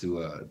always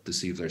to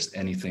see if there's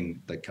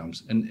anything that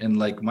comes. And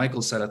like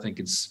Michael said, I think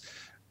it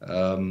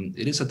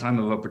is a time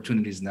of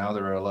opportunities now.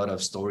 There are a lot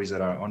of stories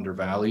that are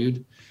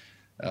undervalued.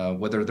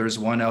 Whether there's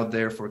one out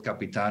there for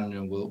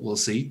Capitan, we'll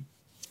see.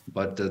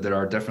 But there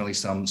are definitely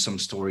some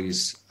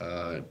stories,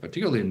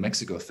 particularly in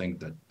Mexico, I think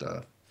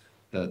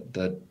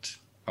that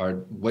are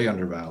way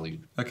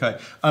undervalued. Okay,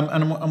 and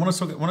I want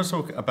to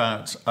talk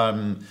about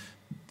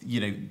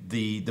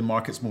the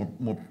markets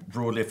more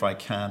broadly, if I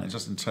can, and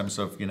just in terms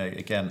of,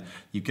 again,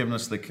 you've given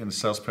us the kind of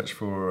sales pitch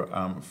for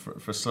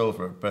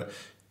silver, but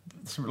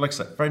like I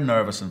said, very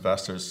nervous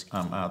investors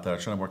out there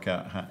trying to work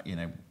out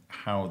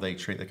how they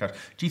treat their cash.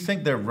 Do you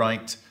think they're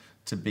right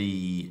to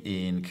be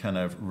in kind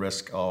of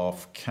risk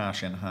off,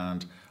 cash in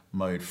hand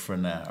mode for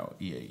now?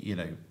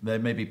 There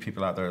may be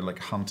people out there like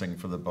hunting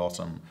for the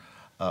bottom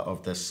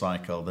of this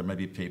cycle. There may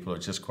be people who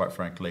are just, quite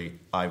frankly,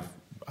 I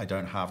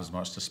don't have as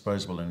much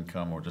disposable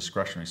income or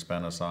discretionary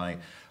spend as I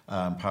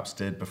perhaps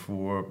did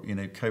before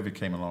COVID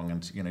came along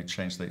and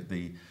changed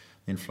the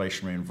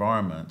inflationary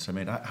environment. I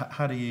mean,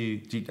 how do you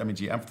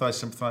empathize,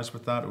 sympathize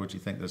with that, or do you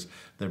think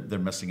they're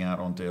missing out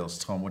on deals?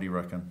 Tom, what do you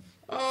reckon?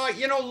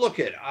 Look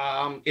at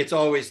it's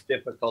always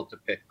difficult to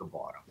pick the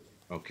bottom.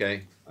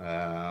 Okay,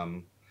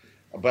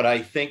 but I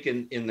think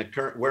in the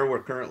current where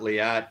we're currently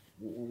at,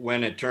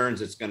 when it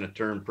turns, it's going to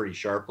turn pretty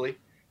sharply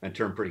and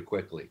turn pretty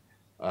quickly.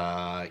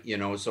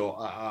 So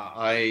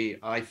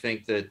I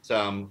think that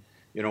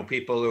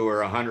people who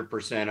are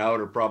 100% out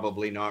are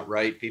probably not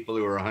right. People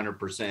who are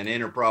 100%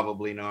 in are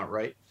probably not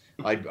right.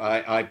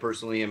 I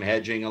personally am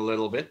hedging a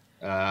little bit,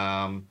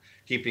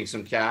 keeping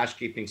some cash,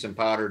 keeping some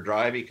powder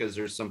dry, because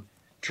there's some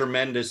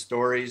tremendous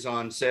stories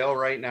on sale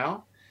right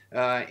now.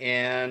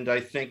 And I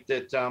think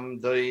that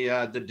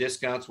the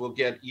discounts will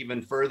get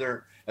even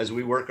further as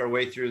we work our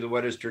way through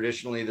what is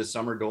traditionally the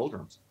summer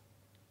doldrums.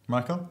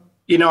 Michael?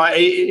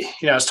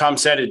 As Tom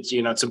said,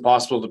 it's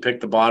impossible to pick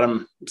the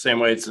bottom, same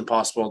way it's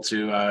impossible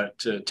to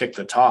tick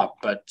the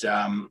top. But,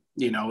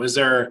 is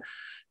there,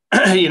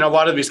 a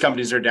lot of these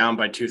companies are down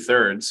by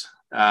 2/3.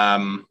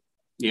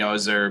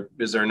 Is there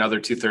another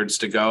 2/3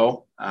 to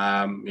go?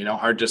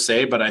 Hard to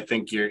say, but I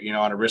think you're,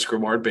 on a risk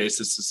reward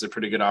basis, it's a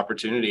pretty good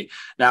opportunity.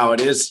 Now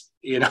it is,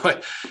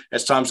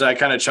 as Tom said, I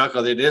kind of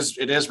chuckled. It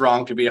is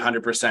wrong to be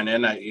 100%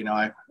 in.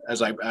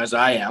 As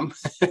I am,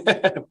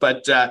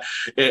 but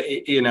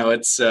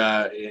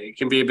it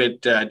can be a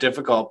bit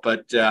difficult.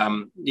 But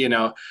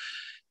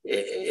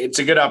it's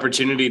a good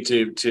opportunity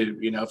to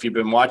if you've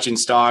been watching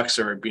stocks,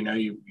 or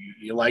you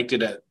liked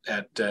it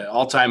at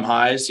all-time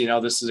highs,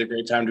 this is a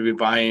great time to be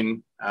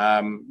buying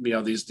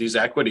these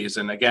equities.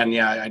 And again,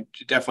 I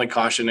definitely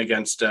caution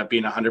against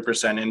being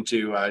 100%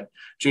 into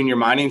junior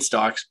mining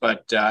stocks,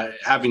 but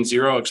having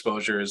zero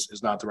exposure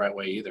is not the right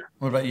way either.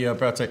 What about you,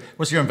 Alberto?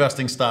 What's your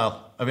investing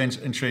style? I'm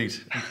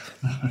intrigued.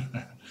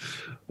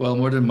 Well,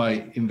 more than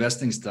my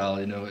investing style,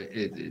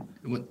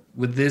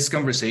 with this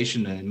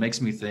conversation, it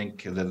makes me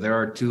think that there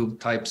are two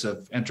types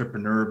of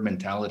entrepreneur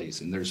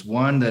mentalities. And there's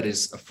one that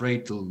is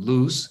afraid to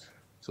lose,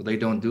 so they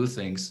don't do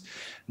things.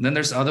 And then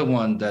there's other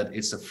one that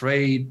is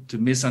afraid to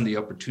miss on the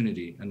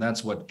opportunity. And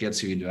that's what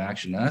gets you into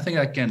action. And I think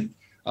I can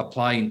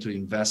apply into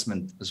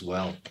investment as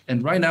well.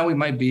 And right now we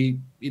might be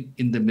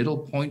in the middle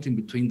point in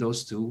between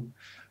those two,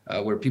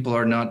 where people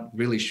are not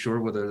really sure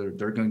whether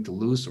they're going to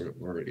lose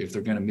or if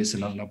they're going to miss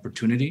an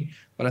opportunity.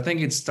 But I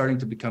think it's starting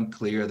to become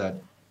clear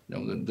that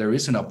there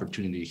is an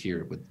opportunity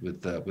here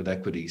with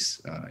equities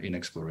in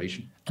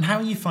exploration. And how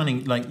are you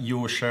finding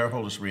your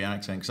shareholders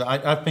reacting? Because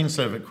I've been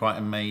sort of quite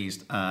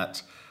amazed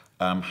at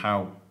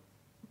how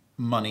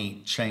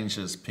money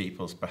changes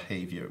people's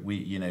behavior.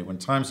 When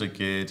times are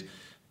good,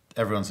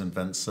 everyone's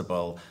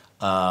invincible,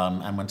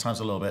 and when times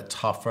are a little bit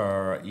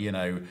tougher,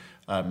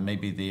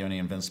 maybe the only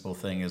invincible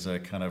thing is a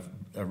kind of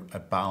a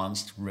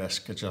balanced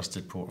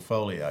risk-adjusted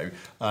portfolio.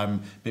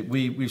 But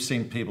we've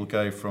seen people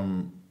go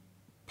from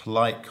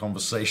polite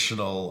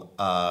conversational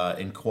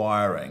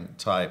inquiring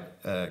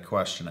type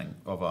questioning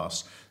of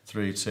us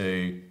through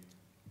to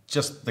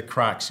just the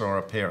cracks are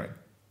appearing.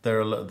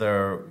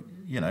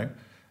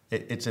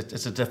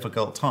 It's a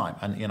difficult time,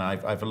 and I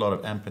have a lot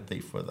of empathy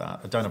for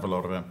that. I don't have a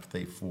lot of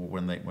empathy for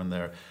when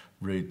they're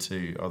rude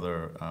to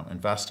other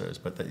investors,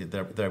 but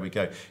there we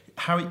go.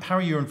 How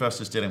are your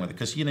investors dealing with it?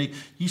 Because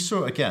you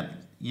saw again,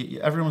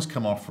 everyone's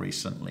come off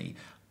recently.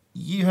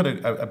 You had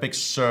a big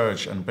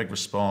surge and big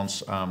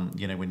response.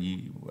 When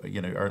you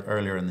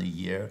earlier in the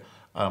year,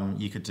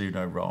 you could do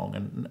no wrong,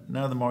 and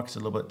now the market's a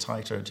little bit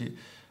tighter.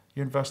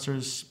 Your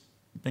investors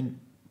being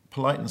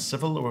polite and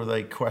civil, or are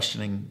they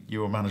questioning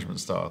your management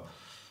style?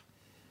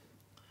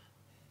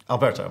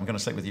 Alberto, I'm going to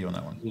stick with you on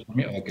that one.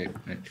 Yeah, okay.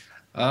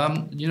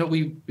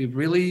 We've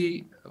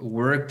really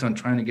worked on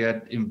trying to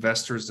get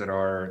investors that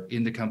are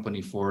in the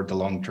company for the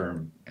long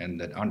term and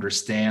that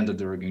understand that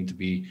there are going to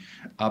be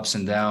ups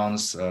and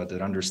downs,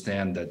 that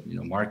understand that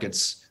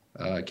markets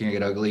can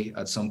get ugly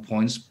at some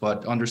points,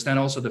 but understand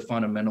also the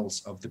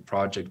fundamentals of the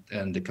project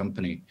and the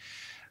company.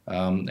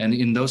 And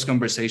in those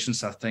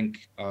conversations, I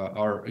think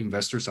our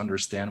investors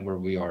understand where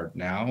we are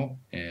now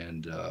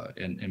and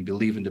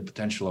believe in the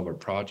potential of our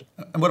project.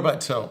 And what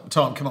about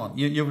Tom? Come on,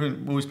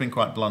 you've always been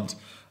quite blunt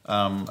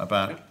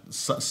about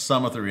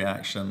some of the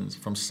reactions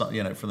from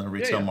from the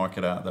retail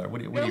market out there. What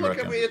do you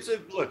reckon?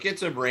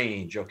 It's a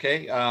range,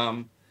 okay.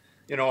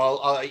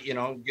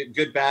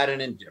 Good, bad,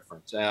 and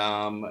indifferent.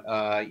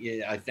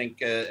 I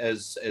think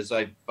as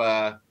I've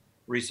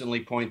recently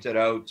pointed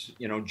out,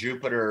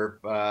 Jupiter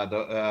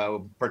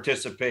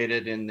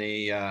participated in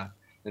the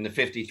and the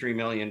 $53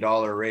 million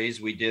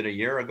raise we did a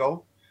year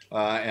ago.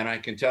 And I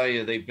can tell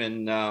you they've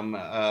been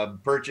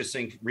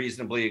purchasing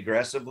reasonably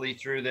aggressively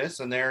through this,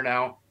 and they're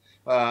now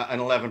an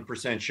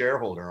 11%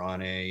 shareholder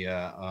on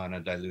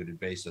a diluted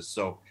basis.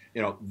 So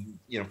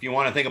if you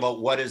want to think about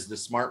what is the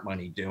smart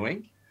money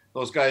doing,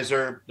 those guys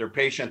they're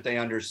patient. They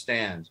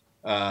understand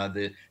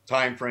the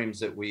timeframes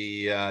that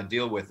we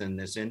deal with in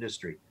this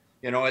industry.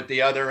 At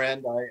the other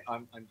end,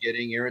 I'm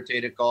getting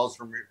irritated calls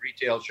from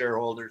retail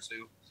shareholders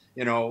who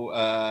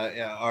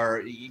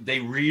they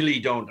really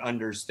don't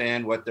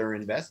understand what they're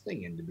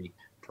investing in, to be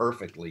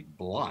perfectly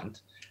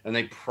blunt, and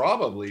they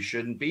probably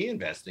shouldn't be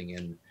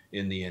investing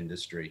in the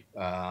industry,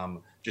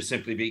 just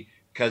simply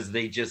because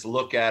they just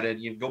look at it.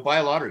 You go buy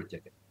a lottery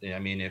ticket. I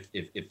mean,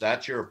 if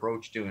that's your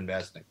approach to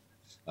investing,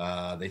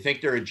 they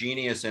think they're a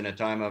genius in a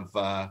time of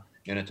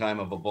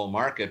a bull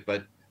market,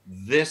 but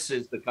this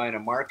is the kind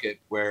of market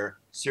where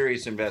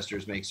serious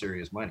investors make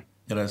serious money.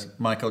 It is.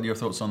 Michael, your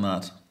thoughts on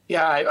that?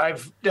 Yeah,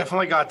 I've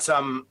definitely got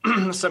some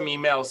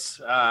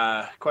emails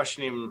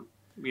questioning,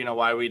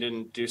 why we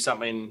didn't do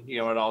something,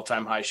 at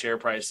all-time high share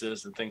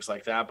prices and things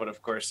like that. But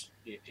of course,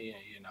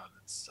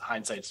 it's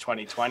hindsight's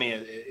 2020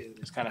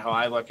 is kind of how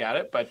I look at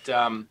it. But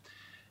and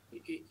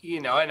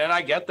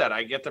I get that.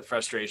 I get the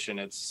frustration.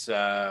 It's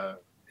a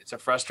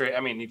frustrating.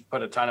 I mean, you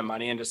put a ton of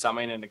money into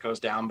something and it goes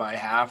down by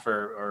half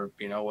or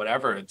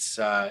whatever. It's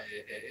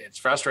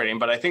frustrating.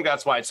 But I think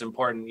that's why it's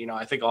important.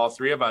 I think all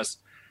three of us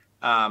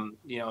are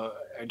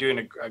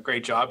doing a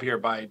great job here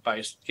by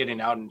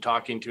getting out and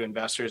talking to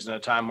investors in a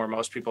time where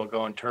most people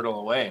go and turtle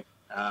away.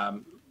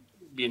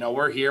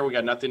 We're here. We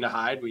got nothing to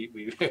hide.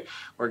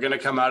 We're going to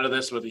come out of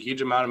this with a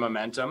huge amount of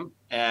momentum.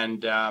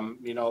 And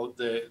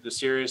the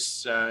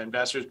serious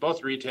investors,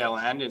 both retail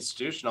and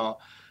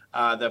institutional,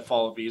 that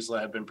follow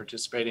Vizsla have been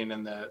participating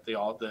in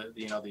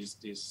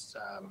these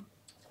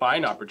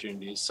buying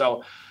opportunities.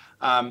 So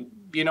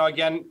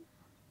again,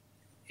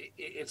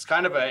 it's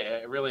kind of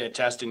really a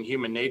test in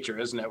human nature,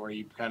 isn't it? Where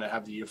you kind of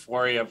have the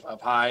euphoria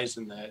of highs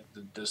and the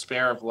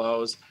despair of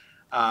lows.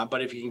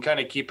 But if you can kind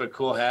of keep a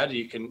cool head,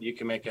 you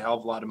can make a hell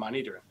of a lot of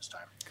money during this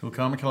time. Cool,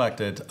 calm and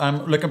collected.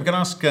 Look, I'm going to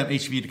ask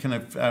each of you to kind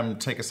of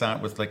take us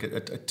out with like a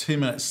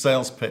 2-minute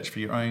sales pitch for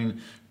your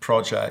own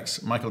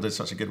projects. Michael did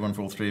such a good one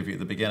for all three of you at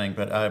the beginning,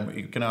 but I'm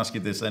going to ask you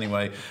this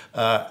anyway.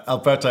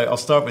 Alberto, I'll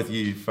start with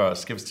you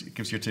first. Give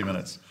us your 2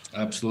 minutes.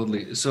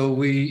 Absolutely. So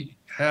we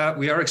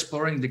are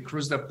exploring the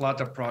Cruz de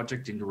Plata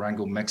project in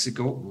Durango,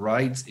 Mexico,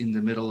 right in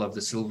the middle of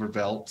the Silver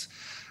Belt.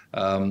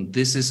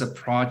 This is a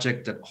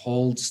project that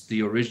holds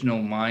the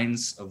original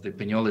mines of the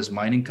Peñoles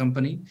Mining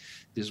Company.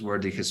 These were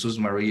the Jesus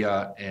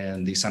Maria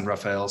and the San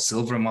Rafael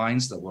silver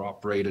mines that were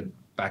operated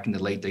back in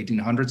the late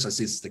 1800s,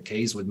 as is the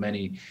case with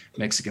many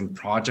Mexican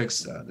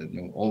projects,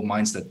 all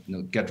mines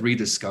that get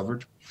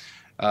rediscovered.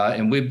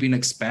 And we've been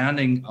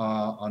expanding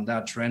on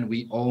that trend.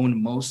 We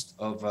own most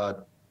of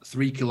a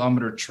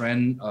 3-kilometer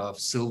trend of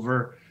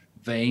silver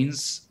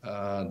veins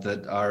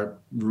that are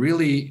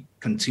really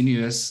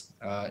continuous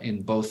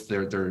in both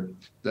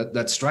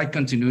that strike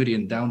continuity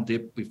and down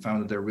dip. We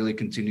found that they're really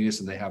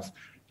continuous, and they have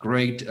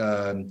great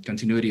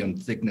continuity on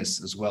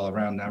thickness as well,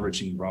 around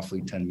averaging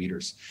roughly 10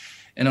 meters.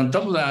 And on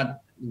top of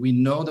that, we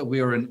know that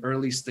we are in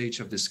early stage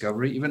of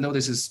discovery, even though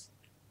this is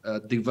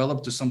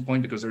developed to some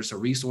point, because there's a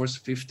resource,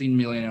 15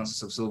 million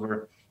ounces of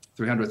silver,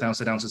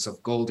 300,000 ounces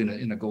of gold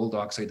in a gold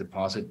oxide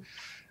deposit.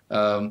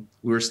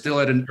 We're still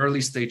at an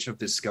early stage of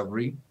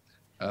discovery,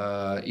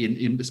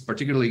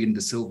 particularly in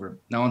the silver.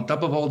 Now, on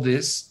top of all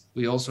this,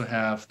 we also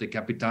have the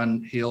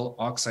Capitan Hill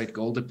oxide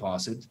gold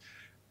deposit.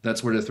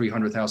 That's where the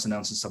 300,000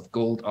 ounces of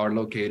gold are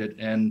located.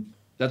 And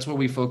that's where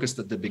we focused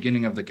at the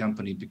beginning of the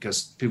company,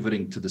 because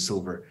pivoting to the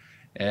silver.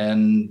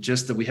 And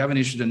just that we haven't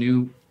issued a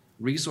new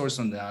resource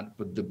on that,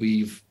 but that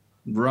we've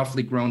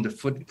roughly grown the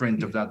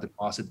footprint of that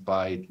deposit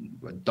by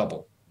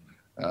double.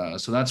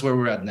 So that's where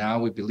we're at now.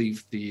 We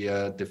believe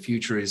the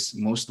future is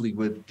mostly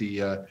with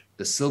the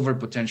silver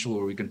potential,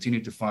 where we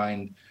continue to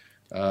find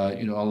a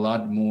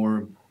lot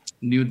more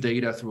new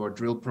data through our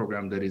drill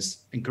program that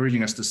is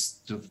encouraging us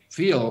to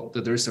feel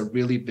that there's a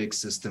really big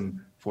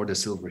system for the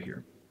silver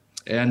here.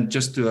 And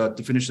just to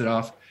finish it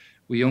off,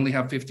 we only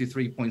have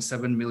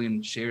 53.7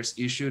 million shares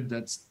issued.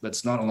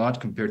 That's not a lot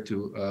compared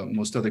to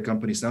most other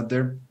companies out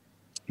there.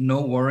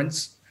 No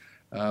warrants.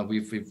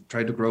 We've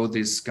tried to grow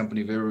this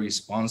company very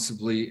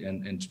responsibly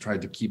and to try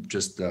to keep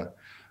just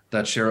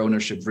that share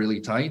ownership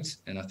really tight.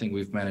 And I think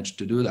we've managed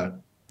to do that.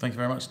 Thank you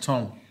very much,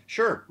 Tom.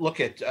 Sure. Look,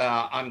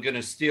 I'm going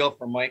to steal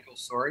from Michael.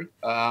 Sorry.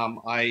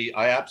 I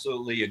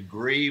absolutely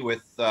agree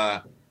with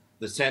the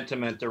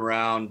sentiment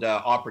around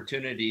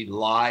opportunity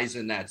lies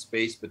in that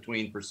space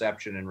between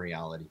perception and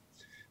reality.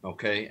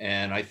 Okay.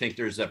 And I think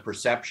there's a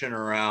perception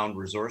around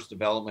resource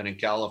development in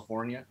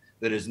California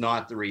that is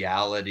not the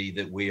reality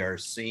that we are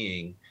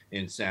seeing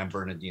in San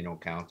Bernardino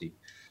County.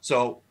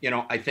 So,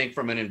 I think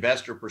from an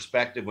investor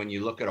perspective, when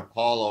you look at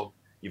Apollo,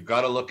 you've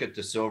got to look at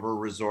the silver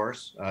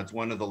resource. It's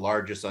one of the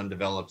largest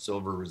undeveloped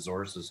silver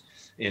resources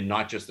in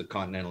not just the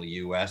continental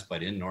US,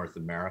 but in North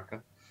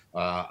America.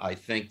 I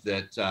think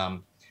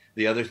that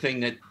The other thing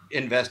that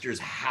investors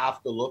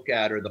have to look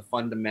at are the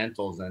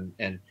fundamentals,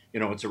 and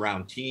it's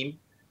around team.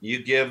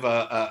 You give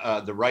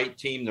the right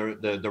team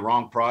the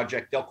wrong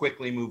project, they'll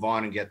quickly move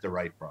on and get the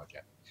right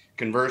project.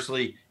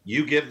 Conversely,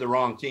 you give the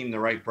wrong team the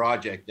right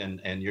project,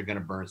 and you're going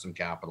to burn some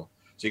capital.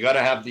 So you got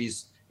to have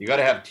you got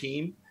to have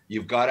team,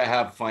 you've got to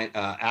have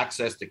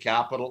access to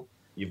capital,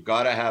 you've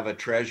got to have a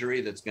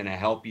treasury that's going to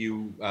help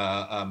you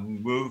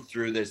move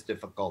through this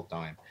difficult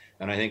time.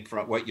 And I think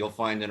from what you'll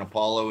find in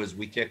Apollo is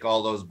we tick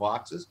all those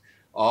boxes.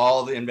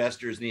 All the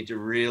investors need to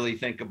really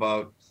think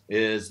about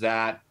is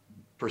that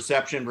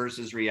perception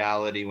versus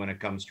reality when it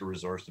comes to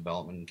resource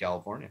development in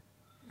California.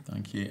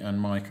 Thank you. And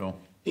Michael?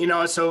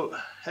 So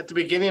at the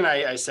beginning,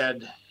 I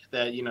said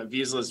that,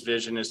 Vizsla's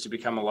vision is to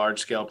become a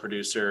large-scale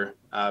producer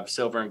of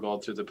silver and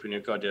gold through the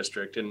Panuco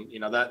district. And,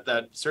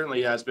 that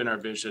certainly has been our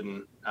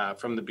vision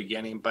from the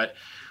beginning. But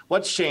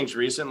what's changed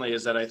recently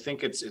is that I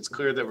think it's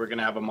clear that we're going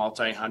to have a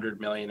multi-100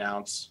 million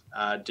ounce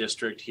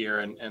district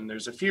here. And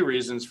there's a few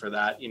reasons for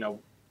that.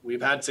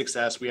 We've had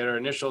success. We had our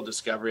initial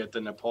discovery at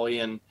the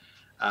Napoleon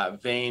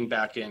vein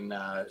back in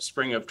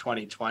spring of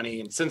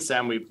 2020. And since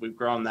then, we've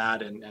grown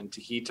that and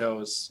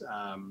Tajitos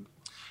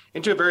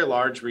into a very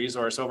large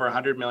resource, over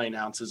 100 million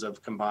ounces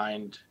of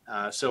combined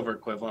silver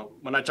equivalent.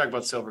 When I talk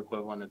about silver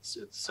equivalent,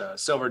 it's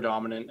silver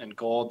dominant and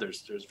gold.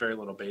 There's very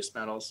little base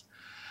metals.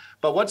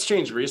 But what's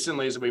changed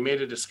recently is that we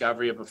made a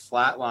discovery of a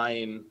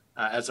flat-lying,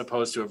 as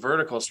opposed to a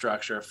vertical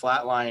structure, a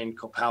flat-lying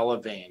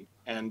Copala vein.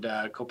 And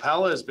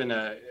Copala has been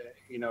a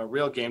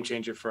real game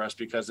changer for us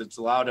because it's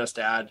allowed us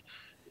to add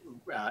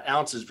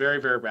ounces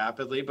very, very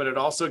rapidly, but it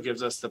also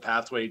gives us the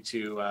pathway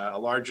to a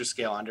larger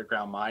scale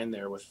underground mine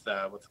there with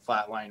the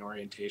flat line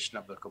orientation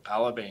of the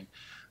Copala vein.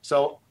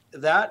 So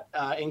that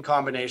in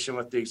combination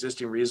with the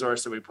existing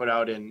resource that we put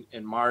out in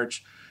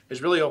March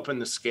has really opened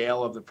the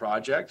scale of the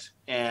project.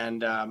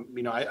 And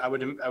I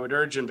would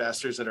urge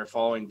investors that are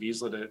following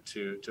Vizsla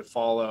to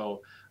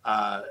follow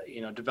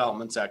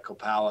developments at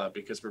Copala,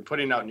 because we're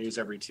putting out news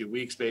every 2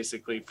 weeks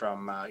basically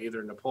from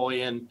either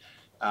Napoleon,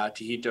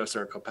 Tajitos,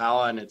 or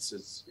Copala, and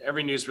it's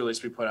every news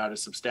release we put out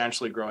is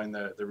substantially growing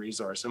the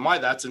resource. And why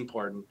that's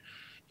important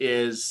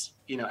is,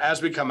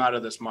 as we come out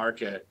of this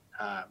market,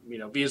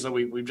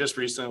 Vizsla, we've just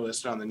recently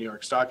listed on the New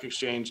York Stock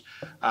Exchange.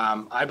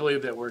 I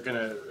believe that we're going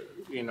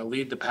to,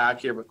 lead the pack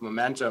here with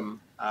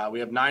momentum. We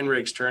have 9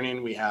 rigs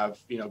turning. We have,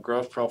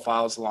 growth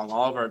profiles along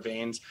all of our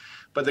veins.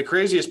 But the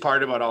craziest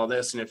part about all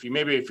this, and if you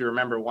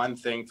remember one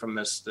thing from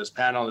this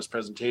panel, this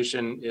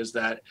presentation, is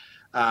that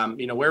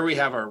where we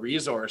have our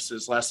resource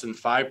is less than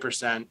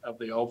 5% of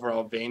the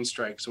overall vein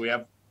strike.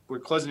 So we're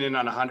closing in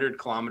on 100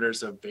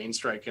 kilometers of vein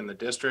strike in the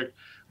district.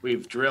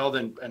 We've drilled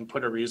and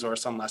put a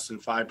resource on less than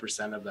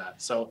 5% of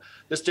that. So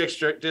this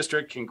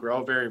district can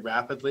grow very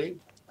rapidly.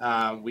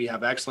 We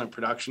have excellent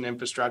production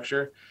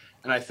infrastructure,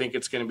 and I think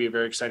it's going to be a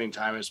very exciting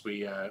time as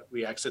we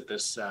exit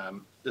this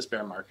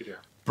bear market here.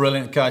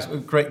 Brilliant, guys.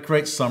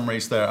 Great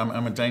summaries there.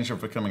 I'm in danger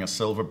of becoming a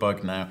silver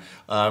bug now.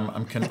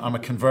 I'm a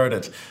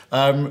converted.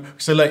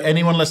 So like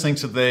anyone listening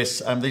to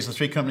this, these are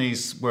 3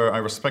 companies where I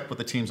respect what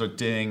the teams are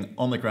doing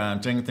on the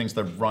ground, doing things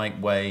the right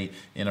way,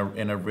 in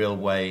a real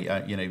way,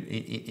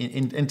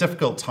 in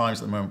difficult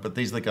times at the moment, but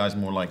these are the guys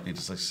more likely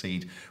to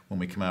succeed when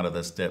we come out of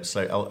this dip.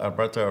 So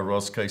Alberto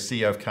Orozco,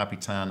 CEO of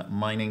Capitan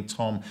Mining,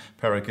 Tom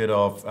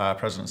Peregudov,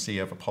 President and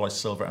CEO of Apollo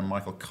Silver, and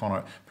Michael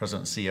Connor,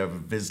 President and CEO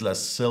of Vizsla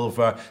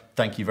Silver.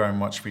 Thank you very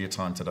much for your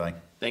time today.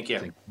 Thank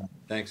you.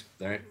 Thanks.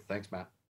 All right. Thanks, Matt.